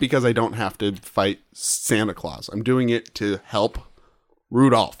it. Not because I don't have to fight Santa Claus. I'm doing it to help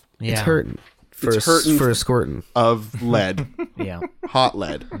Rudolph Yeah. It's hurting. It's hurting. For a squirting. of lead. Yeah. Hot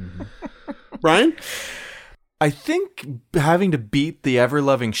lead. Brian? I think having to beat the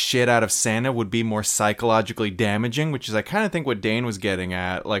ever-loving shit out of Santa would be more psychologically damaging, which is I kind of think what Dane was getting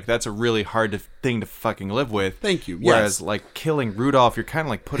at. Like, that's a really hard thing to fucking live with. Thank you. Whereas, Yes. like, killing Rudolph, you're kind of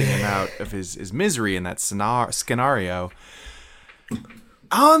like putting him out of his misery in that scenario.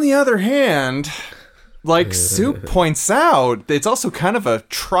 On the other hand, like Soup points out, it's also kind of a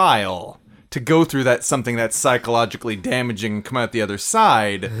trial to go through something that's psychologically damaging and come out the other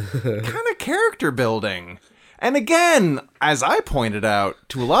side. Kind of character building. And again, as I pointed out,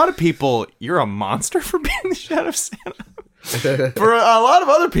 to a lot of people, you're a monster for being the shit out of Santa. For a lot of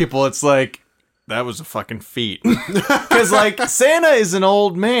other people, it's like, that was a fucking feat. Because, like, Santa is an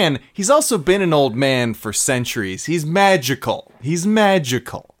old man. He's also been an old man for centuries. He's magical.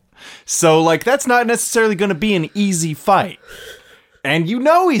 So, like, that's not necessarily going to be an easy fight. And you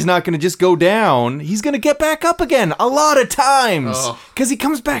know he's not going to just go down. He's going to get back up again a lot of times. Because he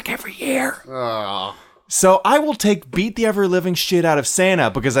comes back every year. So I will beat the ever-living shit out of Santa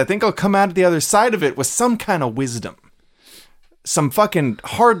because I think I'll come out of the other side of it with some kind of wisdom. Some fucking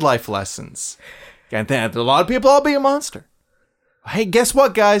hard life lessons. And then to a lot of people, I'll be a monster. Hey, guess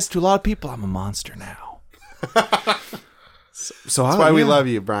what, guys? To a lot of people, I'm a monster now. so That's why we love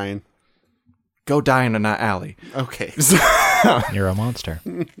you, Brian. Go die in an alley. Okay. You're a monster.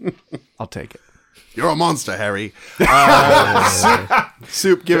 I'll take it. You're a monster, Harry.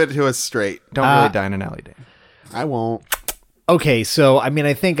 Soup, give it to us straight. Don't really die in an alley, Dan. I won't. Okay, so I mean,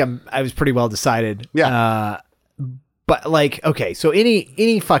 I think I was pretty well decided. Yeah. But like, okay, so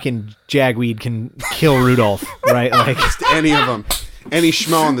any fucking jagweed can kill Rudolph, right? Like, Any of them. Any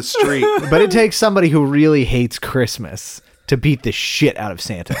schmo on the street. but it takes somebody who really hates Christmas to beat the shit out of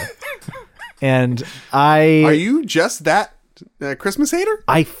Santa. And Are you just that Christmas hater?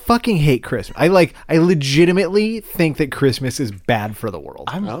 I fucking hate Christmas. I legitimately think that Christmas is bad for the world.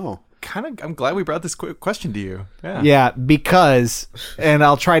 I'm glad we brought this question to you. Yeah. Yeah, because, and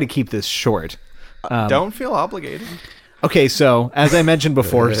I'll try to keep this short. Don't feel obligated. Okay, so as I mentioned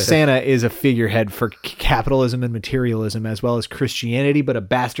before, Santa is a figurehead for capitalism and materialism as well as Christianity, but a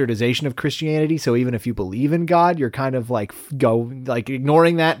bastardization of Christianity. So even if you believe in God, you're kind of like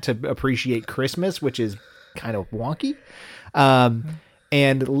ignoring that to appreciate Christmas, which is kind of wonky.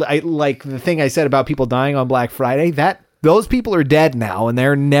 And I like the thing I said about people dying on Black Friday, that those people are dead now and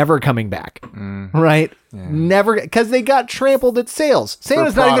they're never coming back. Right? Yeah. Never, because they got trampled at sales.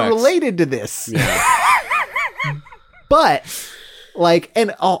 Santa's not even related to this. Yeah. But like,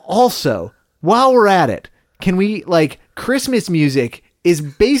 and also while we're at it, can we like Christmas music is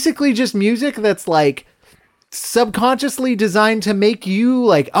basically just music that's like subconsciously designed to make you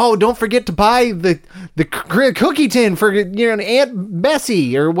like, oh, don't forget to buy the cookie tin for Aunt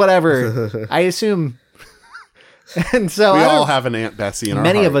Bessie or whatever. I assume. And so we all have an Aunt Bessie in our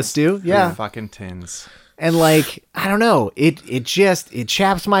many hearts. of us do. Yeah. Fucking tins. And like, I don't know, it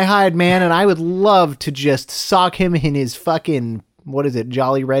chaps my hide, man. And I would love to just sock him in his fucking, what is it?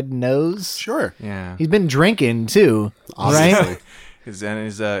 Jolly red nose. Sure. Yeah. He's been drinking too. Obviously. Right.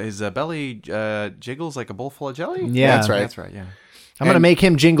 His belly jiggles like a bowl full of jelly? Yeah. That's right. That's right, yeah. I'm going to make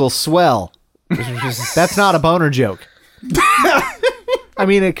him jingle swell. That's not a boner joke. I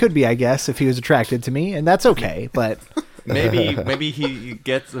mean, it could be, I guess, if he was attracted to me, and that's okay, but Maybe he's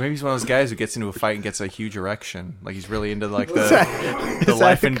one of those guys who gets into a fight and gets a huge erection. Like he's really into like the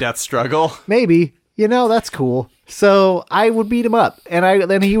life and death struggle. maybe, that's cool. So I would beat him up, and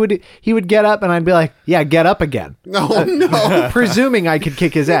then he would get up, and I'd be like, "Yeah, get up again," Oh no. presuming I could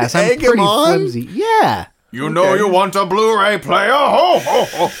kick his ass. I'm Egg him pretty on? flimsy. Yeah, You know you want a Blu-ray player? Ho, ho,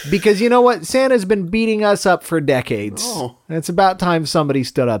 ho. because you know what? Santa's been beating us up for decades. Oh. And it's about time somebody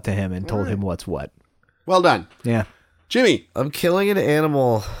stood up to him and told him what's what. Well done. Yeah, Jimmy, I'm killing an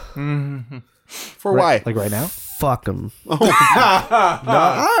animal. for why? like right now. Fuck him.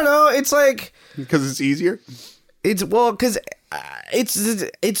 I don't know. It's like Because it's easier? it's because it's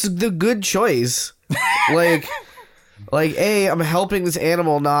the good choice. like A, I'm helping this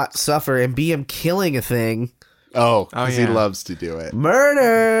animal not suffer, and B, I'm killing a thing. Oh, because he yeah. loves to do it.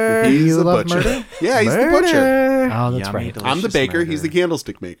 Murder. He's You the love butcher. murder? Yeah, he's the butcher. Murder. Oh, that's Yummy, right. delicious I'm the baker. murder. He's the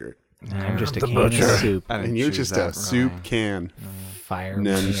candlestick maker. I'm just a can of soup. I didn't And you're choose just that, a really. soup can. Fire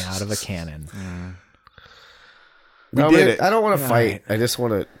None. me out of a cannon. We No, did man, it. I don't want to fight. I just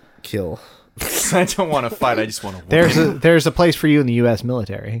want to kill. I don't want to fight. I just want to win. There's a place for you in the U.S.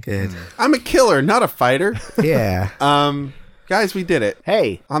 military. Good. I'm a killer, not a fighter. Yeah. Guys, we did it.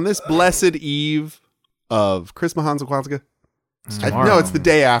 Hey, On this blessed eve of Chris Mahanzakwanzaa. tomorrow. No, it's the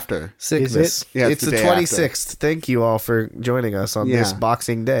day after. Sickness. it? Yeah, it's it's the the day after. 26th. Thank you all for joining us on this Yeah.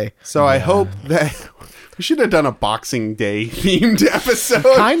 Boxing Day. So I hope that we should have done a Boxing Day themed episode.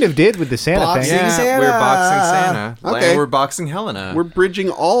 kind of did with the Santa Boxing thing. Yeah, Santa. we're boxing Santa. Okay. And we're boxing Helena. We're bridging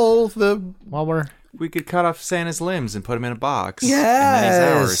all the While We could cut off Santa's limbs and put him in a box. Yes. And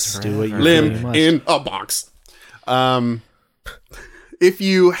then he's ours. Do what you forever. really limb must. in a box. If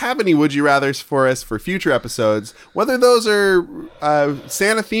you have any would you rathers for us for future episodes, whether those are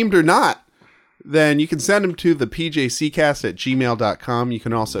Santa themed or not, then you can send them to the pjccast@gmail.com. You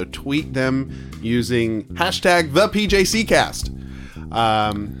can also tweet them using hashtag the PJCcast.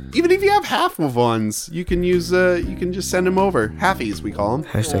 Even if you have half of ones, you can use you can just send them over. Halfies, we call them.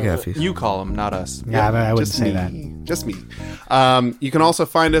 Hashtag Halfies. You call him, not us. Yeah, I wouldn't Just say me. that. Just me. You can also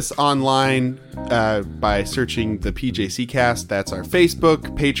find us online by searching the PJC Cast. That's our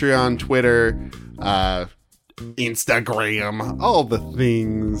Facebook, Patreon, Twitter, Instagram, all the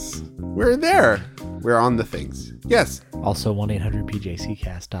things. We're there. We're on the things. Yes. Also,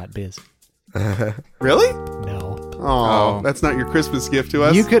 1-800-PJCcast.biz. Really? No, Oh, that's not your Christmas gift to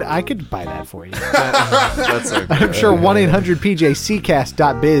us. I could buy that for you. That's okay. I'm sure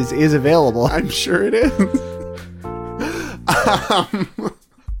 1-800-PJCcast.biz is available. I'm sure it is.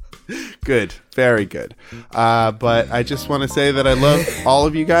 Good. Very good. But I just want to say that I love all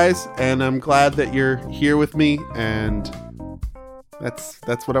of you guys, and I'm glad that you're here with me, and that's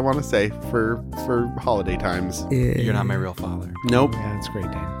what I want to say for holiday times. You're not my real father. Nope. Yeah, that's great,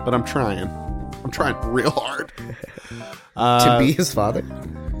 Dan. But I'm trying. I'm trying real hard. To be his father?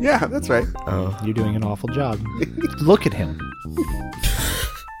 Yeah, that's right. You're doing an awful job. Look at him.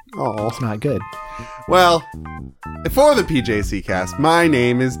 Oh. It's not good. Well, for the PJC cast, my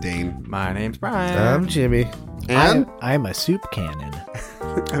name is Dane. My name's Brian. I'm Jimmy. And I'm a soup cannon.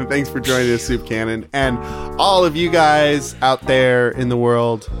 and thanks for joining us, Soup Cannon. And all of you guys out there in the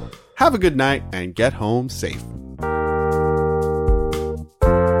world, have a good night and get home safe.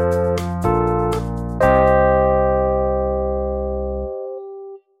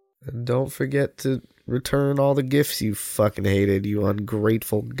 And don't forget to return all the gifts you fucking hated, you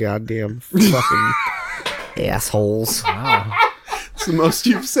ungrateful goddamn fucking assholes. Wow. It's the most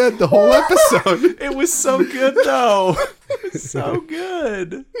you've said the whole episode. It was so good, though. It was so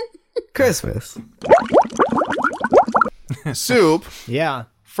good. Christmas. Soup, Yeah.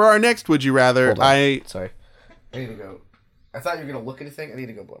 for our next Would You Rather, Hold on. Sorry. I need to go. I thought you were going to look at a thing. I need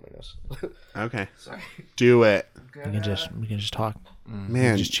to go blow my nose. Okay. Sorry. Do it. We can just talk.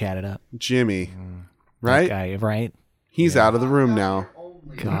 Man, Just chat it up. Jimmy. Right? Guy, right? He's out of the room now.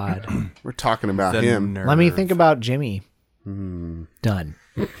 God. We're talking about The him. nerve. Let me think about Jimmy. Done.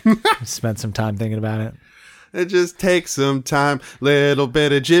 Spent some time thinking about it. It just takes some time. Little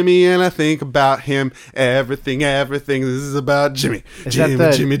bit of Jimmy, and I think about him. Everything. This is about Jimmy. Is Jimmy,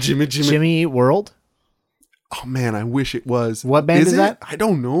 that the Jimmy. Jimmy Eat World? Oh man, I wish it was. What band is it? that? I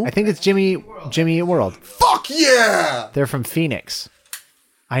don't know. I think it's Jimmy Eat World. Fuck yeah! They're from Phoenix.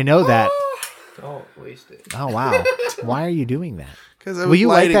 I know that. Don't waste it. Oh wow. Why are you doing that? Because I Will was you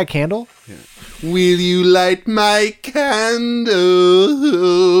lighting. light that candle? Will you light my candle?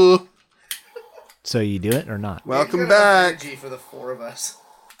 So you do it or not? Welcome back. For the four of us,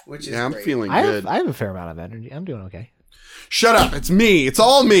 which is Yeah, I'm feeling I good. have a fair amount of energy. I'm doing okay. Shut up! It's me. It's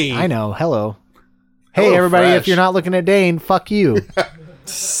all me. I know. Hello. Hey Hello, everybody, Fresh. if you're not looking at Dane, fuck you.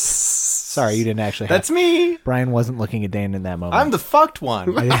 Sorry, you didn't actually have That's me. Brian wasn't looking at Dane in that moment. I'm the fucked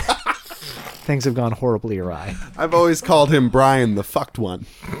one. Things have gone horribly awry. I've always called him Brian the fucked one.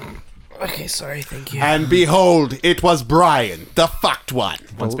 Okay, sorry, thank you. And behold, it was Brian, the fucked one.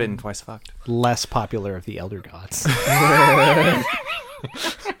 Once bitten, twice fucked. Less popular of the elder gods.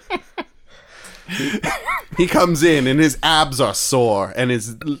 He comes in and his abs are sore and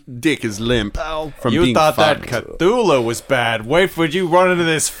his dick is limp from You being thought fucked. that Cthulhu was bad. Wait for you run into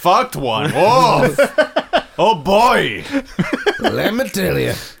this fucked one. Whoa! Oh boy! Let me tell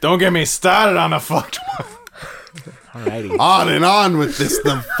you. Don't get me started on a fucked one. Alrighty. On and on with this,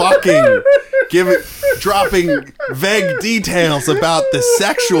 the dropping vague details about the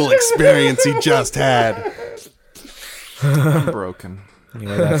sexual experience he just had. I'm broken.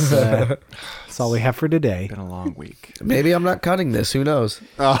 Anyway, that's all we have for today. Been a long week. Maybe I'm not cutting this. Who knows?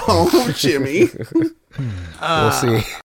 Oh, Jimmy. We'll see.